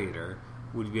Gladiator,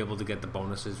 would you be able to get the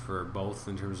bonuses for both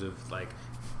in terms of,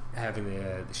 having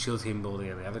the shield team ability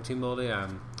and the other team ability?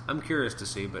 I'm curious to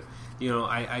see, but,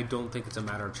 I don't think it's a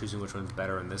matter of choosing which one's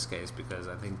better in this case, because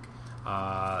I think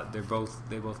they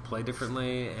both play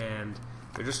differently, and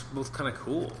they're just both kind of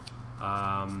cool.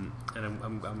 And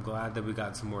I'm glad that we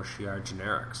got some more Shi'ar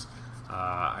generics.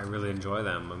 I really enjoy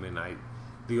them. I mean,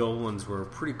 the old ones were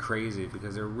pretty crazy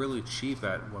because they're really cheap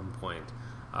at one point,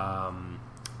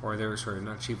 or they were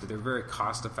not cheap, but they're very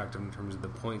cost effective in terms of the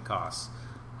point costs,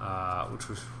 which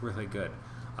was really good.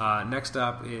 Next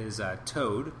up is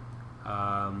Toad.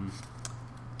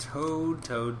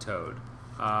 Toad.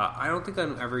 I don't think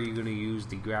I'm ever going to use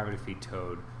the Gravity Feed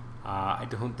Toad. I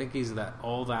don't think he's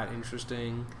all that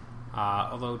interesting.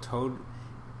 Although Toad,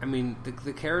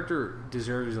 the character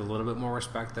deserves a little bit more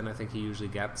respect than I think he usually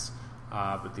gets.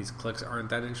 But these clicks aren't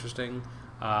that interesting.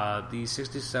 The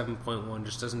 67.1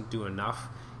 just doesn't do enough.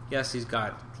 Yes, he's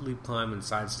got leap, climb, and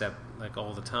sidestep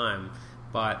all the time,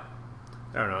 but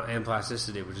I don't know, and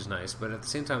plasticity, which is nice. But at the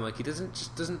same time, he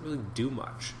doesn't really do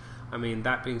much.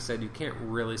 That being said, you can't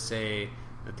really say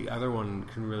that the other one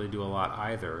can really do a lot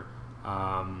either.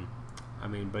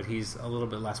 But he's a little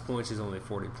bit less points. He's only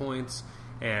 40 points,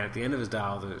 and at the end of his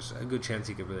dial, there's a good chance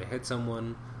he could really hit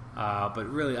someone. But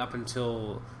really, up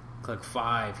until click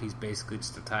 5, he's basically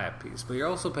just a tie-up piece. But you're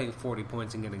also paying 40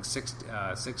 points and getting 6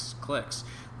 clicks,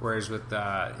 whereas with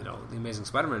the Amazing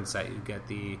Spider-Man set, you get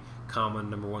the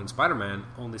common number 1 Spider-Man,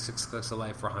 only 6 clicks of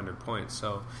life for 100 points.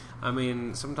 So,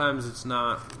 sometimes it's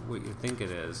not what you think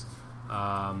it is.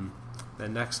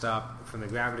 Then next up from the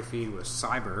Gravity Feed was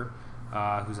Cyber,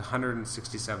 who's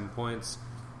 167 points.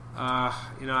 I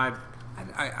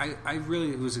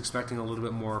really was expecting a little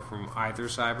bit more from either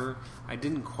Cyber. I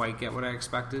didn't quite get what I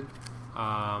expected, so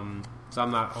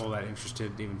I'm not all that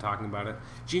interested in even talking about it.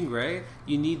 Jean Grey,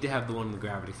 you need to have the one in the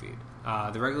Gravity Feed.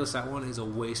 The regular set one is a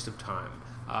waste of time.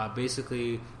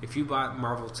 Basically, if you bought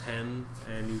Marvel 10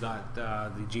 and you got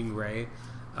the Jean Grey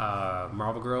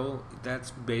Marvel Girl,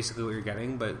 that's basically what you're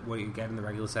getting, but what you get in the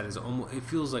regular set is it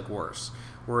feels like worse.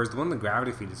 Whereas the one in the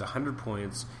Gravity Feed is 100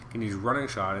 points, can use Running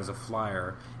Shot as a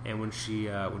flyer, and when she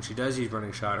does use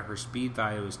Running Shot, her speed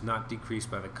value is not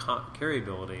decreased by the carry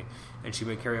ability, and she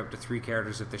may carry up to 3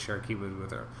 characters if they share a keyword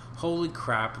with her. Holy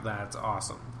crap, that's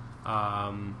awesome.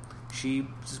 she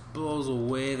just blows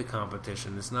away the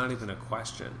competition. It's not even a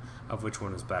question of which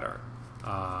one is better,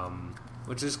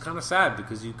 which is kind of sad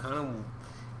because you kind of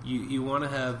you want to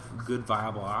have good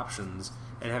viable options,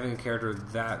 and having a character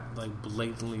that like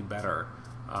blatantly better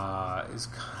is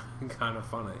kind of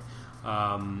funny.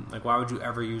 Like, why would you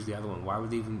ever use the other one? Why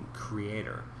would they even create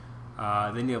her?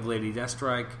 Then you have Lady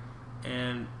Deathstrike,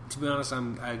 and to be honest,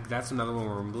 that's another one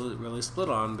we're really split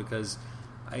on because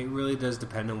it really does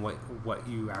depend on what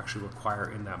you actually require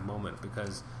in that moment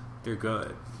because they're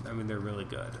good. I mean, they're really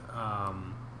good.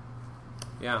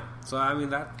 Yeah. So I mean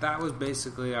that was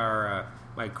basically our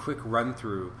my quick run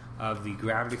through of the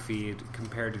Gravity Feed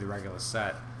compared to the regular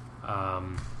set.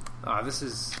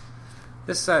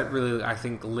 This set really, I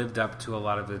think, lived up to a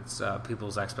lot of its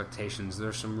people's expectations.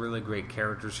 There's some really great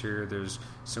characters here. There's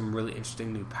some really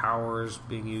interesting new powers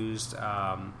being used,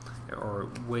 or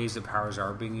ways that powers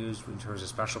are being used in terms of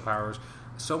special powers.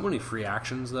 So many free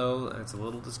actions, though, and it's a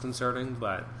little disconcerting,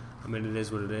 but, I mean, it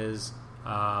is what it is.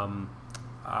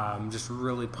 I'm just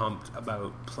really pumped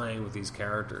about playing with these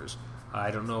characters.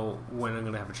 I don't know when I'm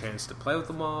going to have a chance to play with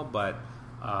them all, but...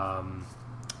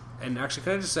 and actually,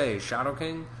 can I just say, Shadow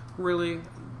King... Really,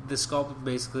 the sculpt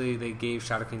basically they gave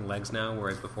Shadow King legs now,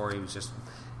 whereas before he was just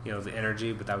the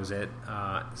energy, but that was it.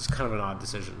 It's kind of an odd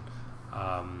decision,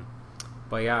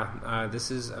 but yeah, this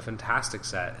is a fantastic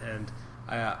set, and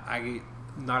I'm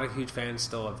not a huge fan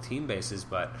still of team bases,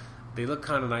 but they look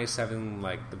kind of nice having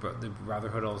like the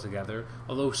Brotherhood all together.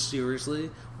 Although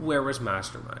seriously, where was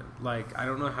Mastermind? Like, I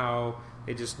don't know how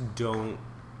they don't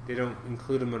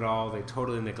include him at all. They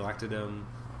totally neglected him.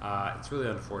 It's really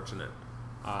unfortunate.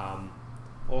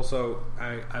 Also,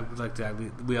 I would like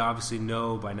to. We obviously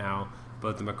know by now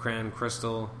about the M'Kraan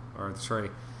crystal,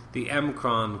 the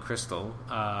M'Kraan crystal.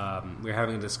 We're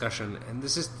having a discussion, and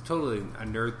this is totally a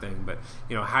nerd thing, but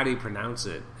how do you pronounce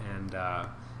it? And I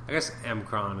guess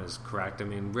M'Kraan is correct. I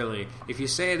mean, really, if you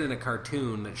say it in a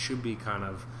cartoon, that should be kind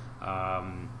of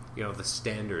the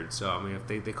standard. So I mean, if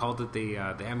they called it the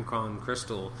M'Kraan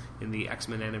crystal in the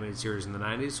X-Men animated series in the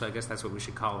 90s, so I guess that's what we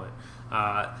should call it.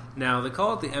 Now they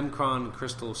call it the M'Kraan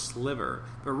crystal sliver,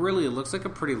 but really it looks like a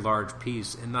pretty large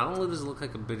piece. And not only does it look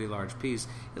like a pretty large piece,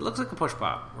 it looks like a push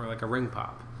pop or like a ring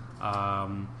pop.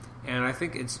 And I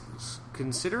think it's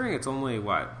considering it's only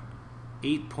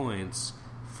 8 points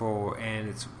and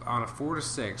it's on a 4 to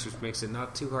 6, which makes it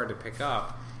not too hard to pick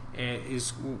up. And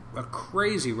is a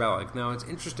crazy relic. Now, it's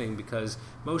interesting because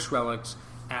most relics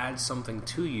add something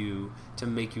to you to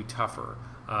make you tougher.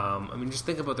 I mean, just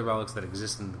think about the relics that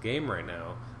exist in the game right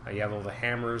now. You have all the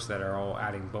hammers that are all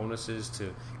adding bonuses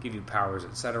to give you powers,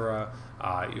 etc.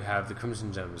 You have the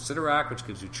Crimson Gem of Sidorak, which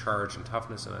gives you charge and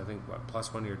toughness, and I think,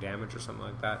 +1 to your damage or something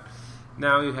like that.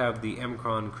 Now you have the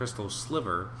M'Kraan Crystal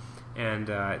Sliver, and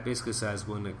it basically says,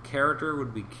 when a character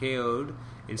would be KO'd,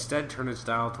 instead turn its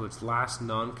dial to its last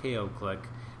non-KO click,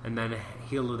 and then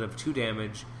heal it of 2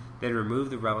 damage, then remove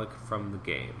the relic from the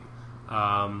game.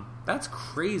 That's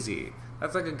crazy.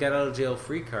 That's like a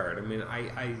get-out-of-jail-free card. I mean,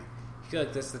 I feel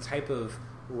like that's the type of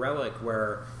relic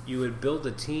where you would build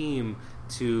a team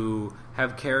to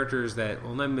have characters that,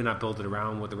 well, maybe not build it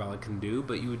around what the relic can do,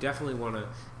 but you would definitely want to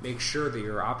make sure that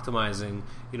you're optimizing,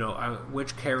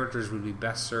 which characters would be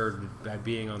best served by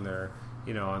being on their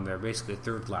basically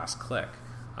third last click.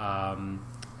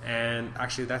 And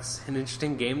actually, that's an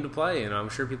interesting game to play, and I'm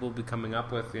sure people will be coming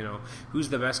up with, who's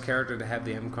the best character to have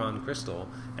the M'Kraan crystal,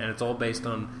 and it's all based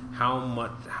on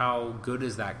how good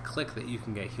is that click that you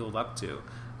can get healed up to.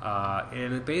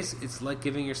 And it's like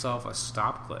giving yourself a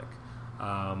stop click.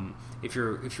 If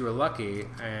you were lucky,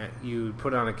 you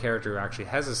put on a character who actually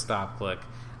has a stop click,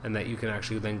 and that you can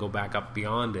actually then go back up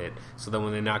beyond it, so that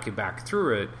when they knock you back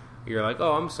through it, you're like,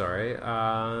 oh, I'm sorry,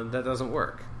 that doesn't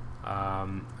work. I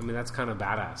mean, that's kind of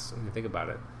badass when you think about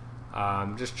it.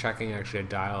 Just checking actually a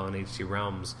dial in HT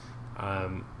Realms.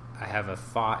 I have a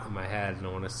thought in my head, and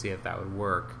I want to see if that would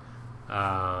work.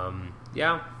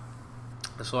 Yeah.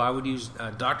 So I would use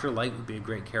Dr. Light would be a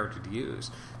great character to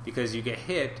use, because you get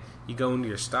hit, you go into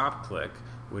your stop click,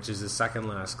 which is the second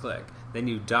last click, then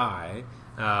you die,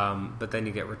 but then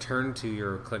you get returned to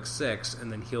your click 6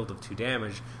 and then healed of 2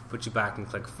 damage, puts you back in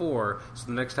click 4, so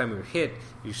the next time you're hit,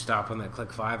 you stop on that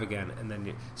click 5 again, and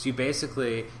then you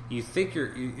basically, you think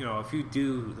if you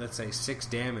do, let's say, 6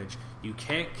 damage, you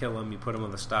can't kill him, you put him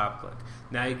on the stop click.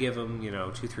 Now you give him,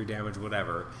 2-3 damage,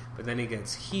 whatever, but then he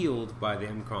gets healed by the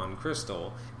M'Kraan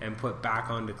crystal and put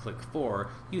back onto click 4,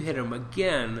 you hit him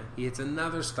again, he hits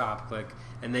another stop click,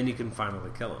 and then you can finally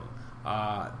kill him.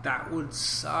 That would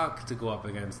suck to go up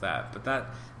against that, but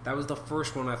that was the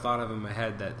first one I thought of in my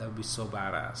head that would be so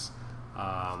badass.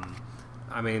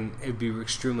 I mean, it'd be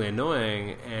extremely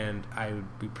annoying, and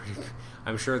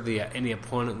I'm sure any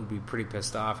opponent would be pretty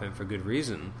pissed off, and for good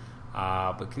reason.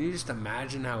 But can you just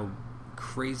imagine how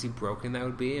crazy broken that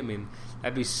would be? I mean,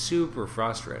 that'd be super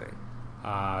frustrating.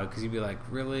 Because you'd be like,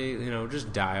 really?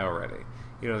 Just die already.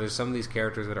 There's some of these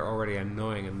characters that are already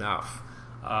annoying enough.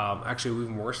 Actually,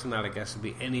 even worse than that, I guess, would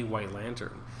be any White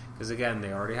Lantern. Because, again,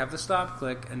 they already have the stop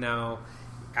click, and now,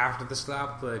 after the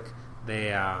stop click, they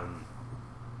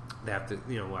have to,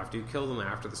 after you kill them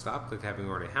after the stop click having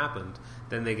already happened,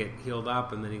 then they get healed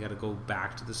up, and then you got to go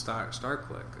back to the stop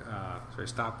click.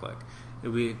 It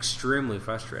would be extremely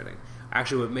frustrating.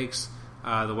 Actually, what makes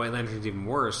the White Lanterns even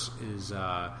worse is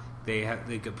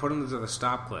they could put them to the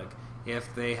stop click.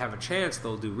 If they have a chance,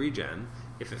 they'll do regen.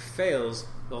 If it fails,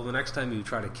 the next time you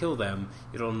try to kill them,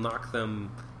 it'll knock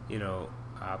them,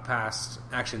 past.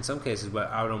 Actually, in some cases,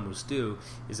 what I would almost do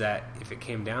is that if it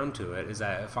came down to it, is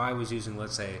that if I was using,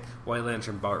 let's say, White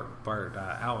Lantern Bart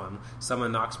Allen,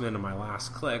 someone knocks me into my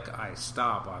last click, I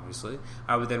stop, obviously.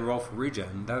 I would then roll for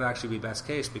regen. That would actually be best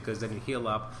case, because then you heal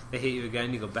up, they hit you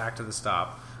again, you go back to the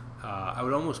stop. I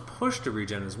would almost push to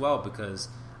regen as well, because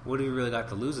what do you really got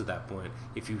to lose at that point?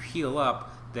 If you heal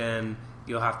up, then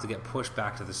you'll have to get pushed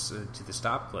back to the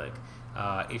stop click.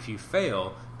 If you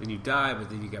fail, then you die, but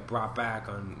then you get brought back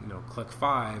on click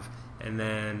 5, and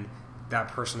then that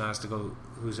person has to go,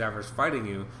 whoever's fighting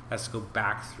you, has to go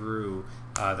back through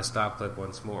the stop click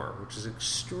once more, which is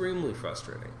extremely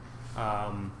frustrating.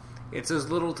 It's those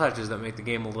little touches that make the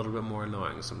game a little bit more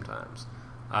annoying sometimes.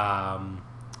 So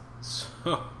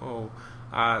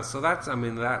that's,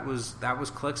 that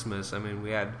was Clicksmith.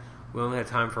 We only had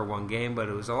time for one game, but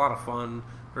it was a lot of fun,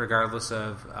 regardless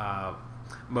of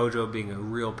Mojo being a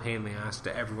real pain in the ass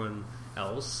to everyone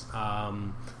else. I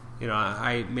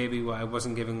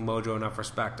wasn't giving Mojo enough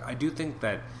respect. I do think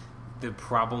that the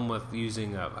problem with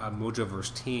using a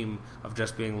Mojoverse team of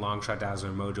just being Longshot,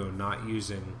 Dazzler, and Mojo, and not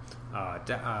using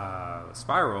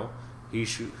Spiral,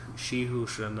 she who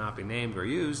should not be named or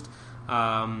used,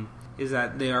 is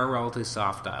that they are relatively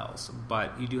soft dials,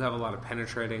 but you do have a lot of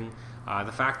penetrating.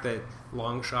 The fact that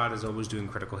Longshot is always doing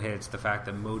critical hits, the fact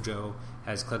that Mojo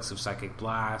has clicks of Psychic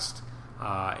Blast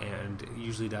and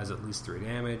usually does at least 3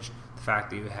 damage, the fact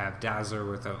that you have Dazzler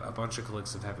with a bunch of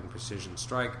clicks of having Precision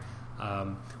Strike.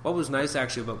 What was nice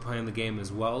actually about playing the game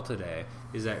as well today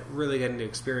is that really getting to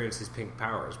experience these pink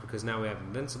powers, because now we have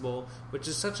Invincible, which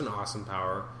is such an awesome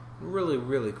power. Really,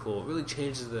 really cool. It really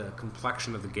changes the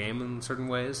complexion of the game in certain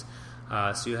ways.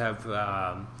 So you have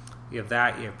that. You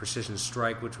have Precision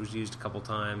Strike, which was used a couple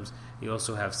times. You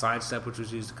also have Sidestep, which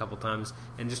was used a couple times.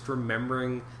 And just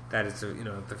remembering that it's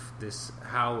this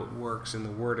how it works in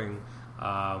the wording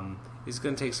is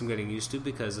going to take some getting used to,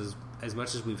 because as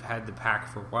much as we've had the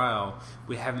pack for a while,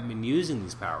 we haven't been using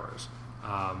these powers.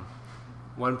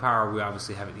 One power we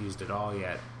obviously haven't used at all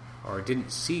yet, or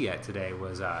didn't see yet today,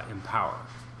 was Empower.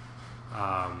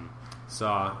 At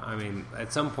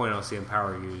some point I'll see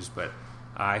Empower used, but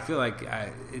I feel like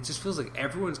it just feels like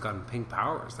everyone's gotten pink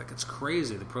powers. Like, it's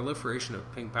crazy. The proliferation of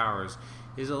pink powers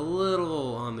is a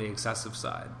little on the excessive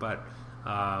side, but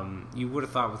you would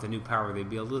have thought with a new power they'd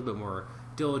be a little bit more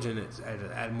diligent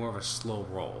at more of a slow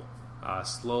roll,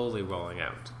 slowly rolling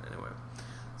out. Anyway,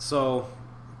 so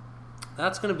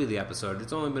that's going to be the episode.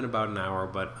 It's only been about an hour,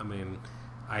 but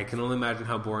I can only imagine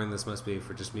how boring this must be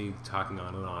for just me talking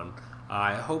on and on.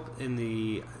 I hope in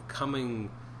the coming,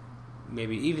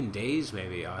 maybe even days,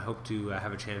 I hope to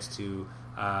have a chance to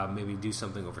maybe do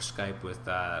something over Skype with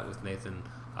Nathan,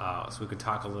 so we could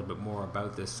talk a little bit more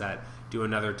about this set, do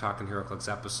another Talking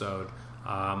HeroClix episode.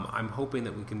 I'm hoping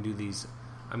that we can do these.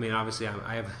 Obviously,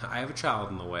 I have a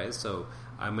child in the way, so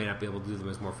I may not be able to do them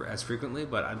as frequently,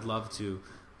 but I'd love to.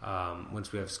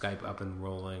 Once we have Skype up and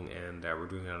rolling and we're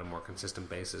doing it on a more consistent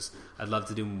basis, I'd love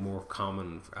to do more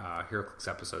common HeroClix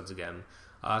episodes again,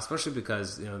 especially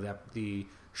because the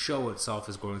show itself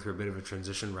is going through a bit of a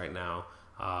transition right now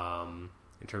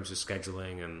in terms of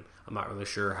scheduling, and I'm not really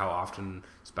sure how often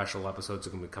special episodes are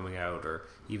going to be coming out, or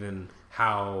even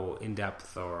how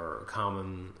in-depth or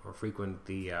common or frequent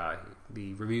the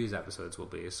reviews episodes will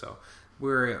be. So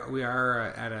we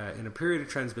are in a period of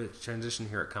transition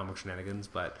here at Comic Shenanigans,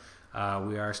 but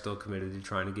we are still committed to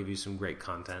trying to give you some great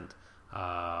content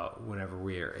whenever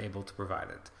we are able to provide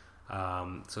it.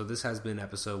 So this has been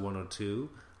episode 102,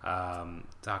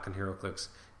 Talking HeroClix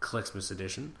Clicksmith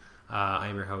edition.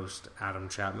 I'm your host, Adam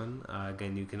Chapman.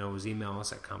 Again, you can always email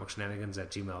us at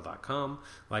comicshenanigans@gmail.com,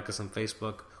 like us on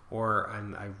Facebook,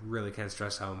 and I really can't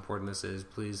stress how important this is.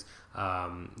 Please,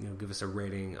 give us a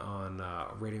rating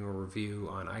or review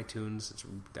on iTunes.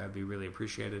 That'd be really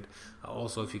appreciated.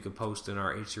 Also, if you could post in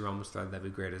our HC Realms thread, that'd be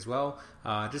great as well.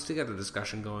 Just to get a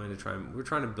discussion going. We're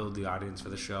trying to build the audience for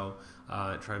the show.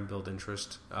 Try and build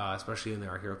interest, especially in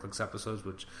our HeroClix episodes,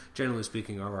 which, generally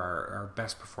speaking, are our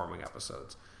best performing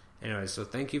episodes. Anyway, so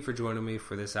thank you for joining me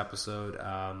for this episode,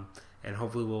 and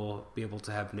hopefully we'll be able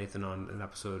to have Nathan on an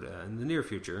episode in the near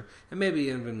future, and maybe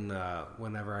even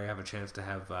whenever I have a chance to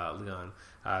have Leon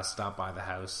stop by the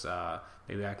house.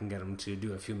 Maybe I can get him to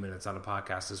do a few minutes on a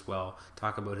podcast as well,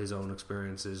 talk about his own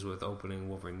experiences with opening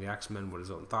Wolverine the X-Men, what his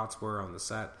own thoughts were on the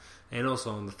set, and also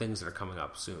on the things that are coming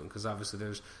up soon, because obviously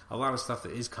there's a lot of stuff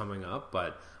that is coming up,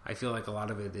 but I feel like a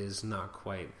lot of it is not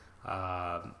quite...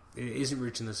 it isn't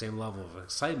reaching the same level of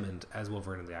excitement as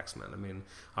Wolverine and the X-Men. I mean,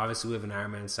 obviously we have an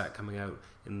Iron Man set coming out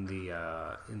in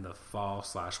the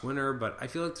fall/winter, but I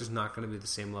feel like there's not going to be the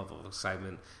same level of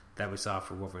excitement that we saw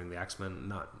for Wolverine and the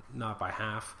X-Men. Not by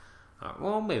half.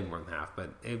 Well, maybe more than half, but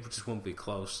it just won't be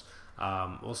close.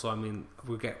 Also, I mean,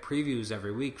 we get previews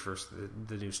every week for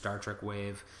the new Star Trek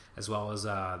wave, as well as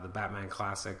the Batman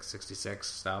Classic 66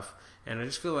 stuff. And I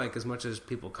just feel like as much as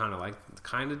people kind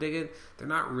of dig it, they're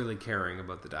not really caring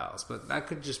about the Dallas. But that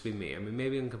could just be me. I mean,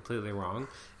 maybe I'm completely wrong.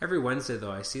 Every Wednesday,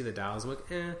 though, I see the Dallas, I'm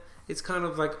like, it's kind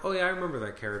of like, oh yeah, I remember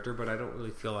that character, but I don't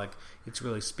really feel like it's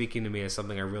really speaking to me as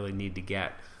something I really need to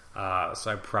get.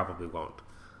 So I probably won't.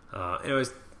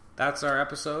 Anyways, that's our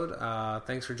episode.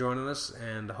 Thanks for joining us,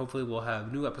 and hopefully we'll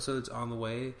have new episodes on the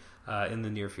way in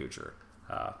the near future.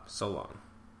 So long.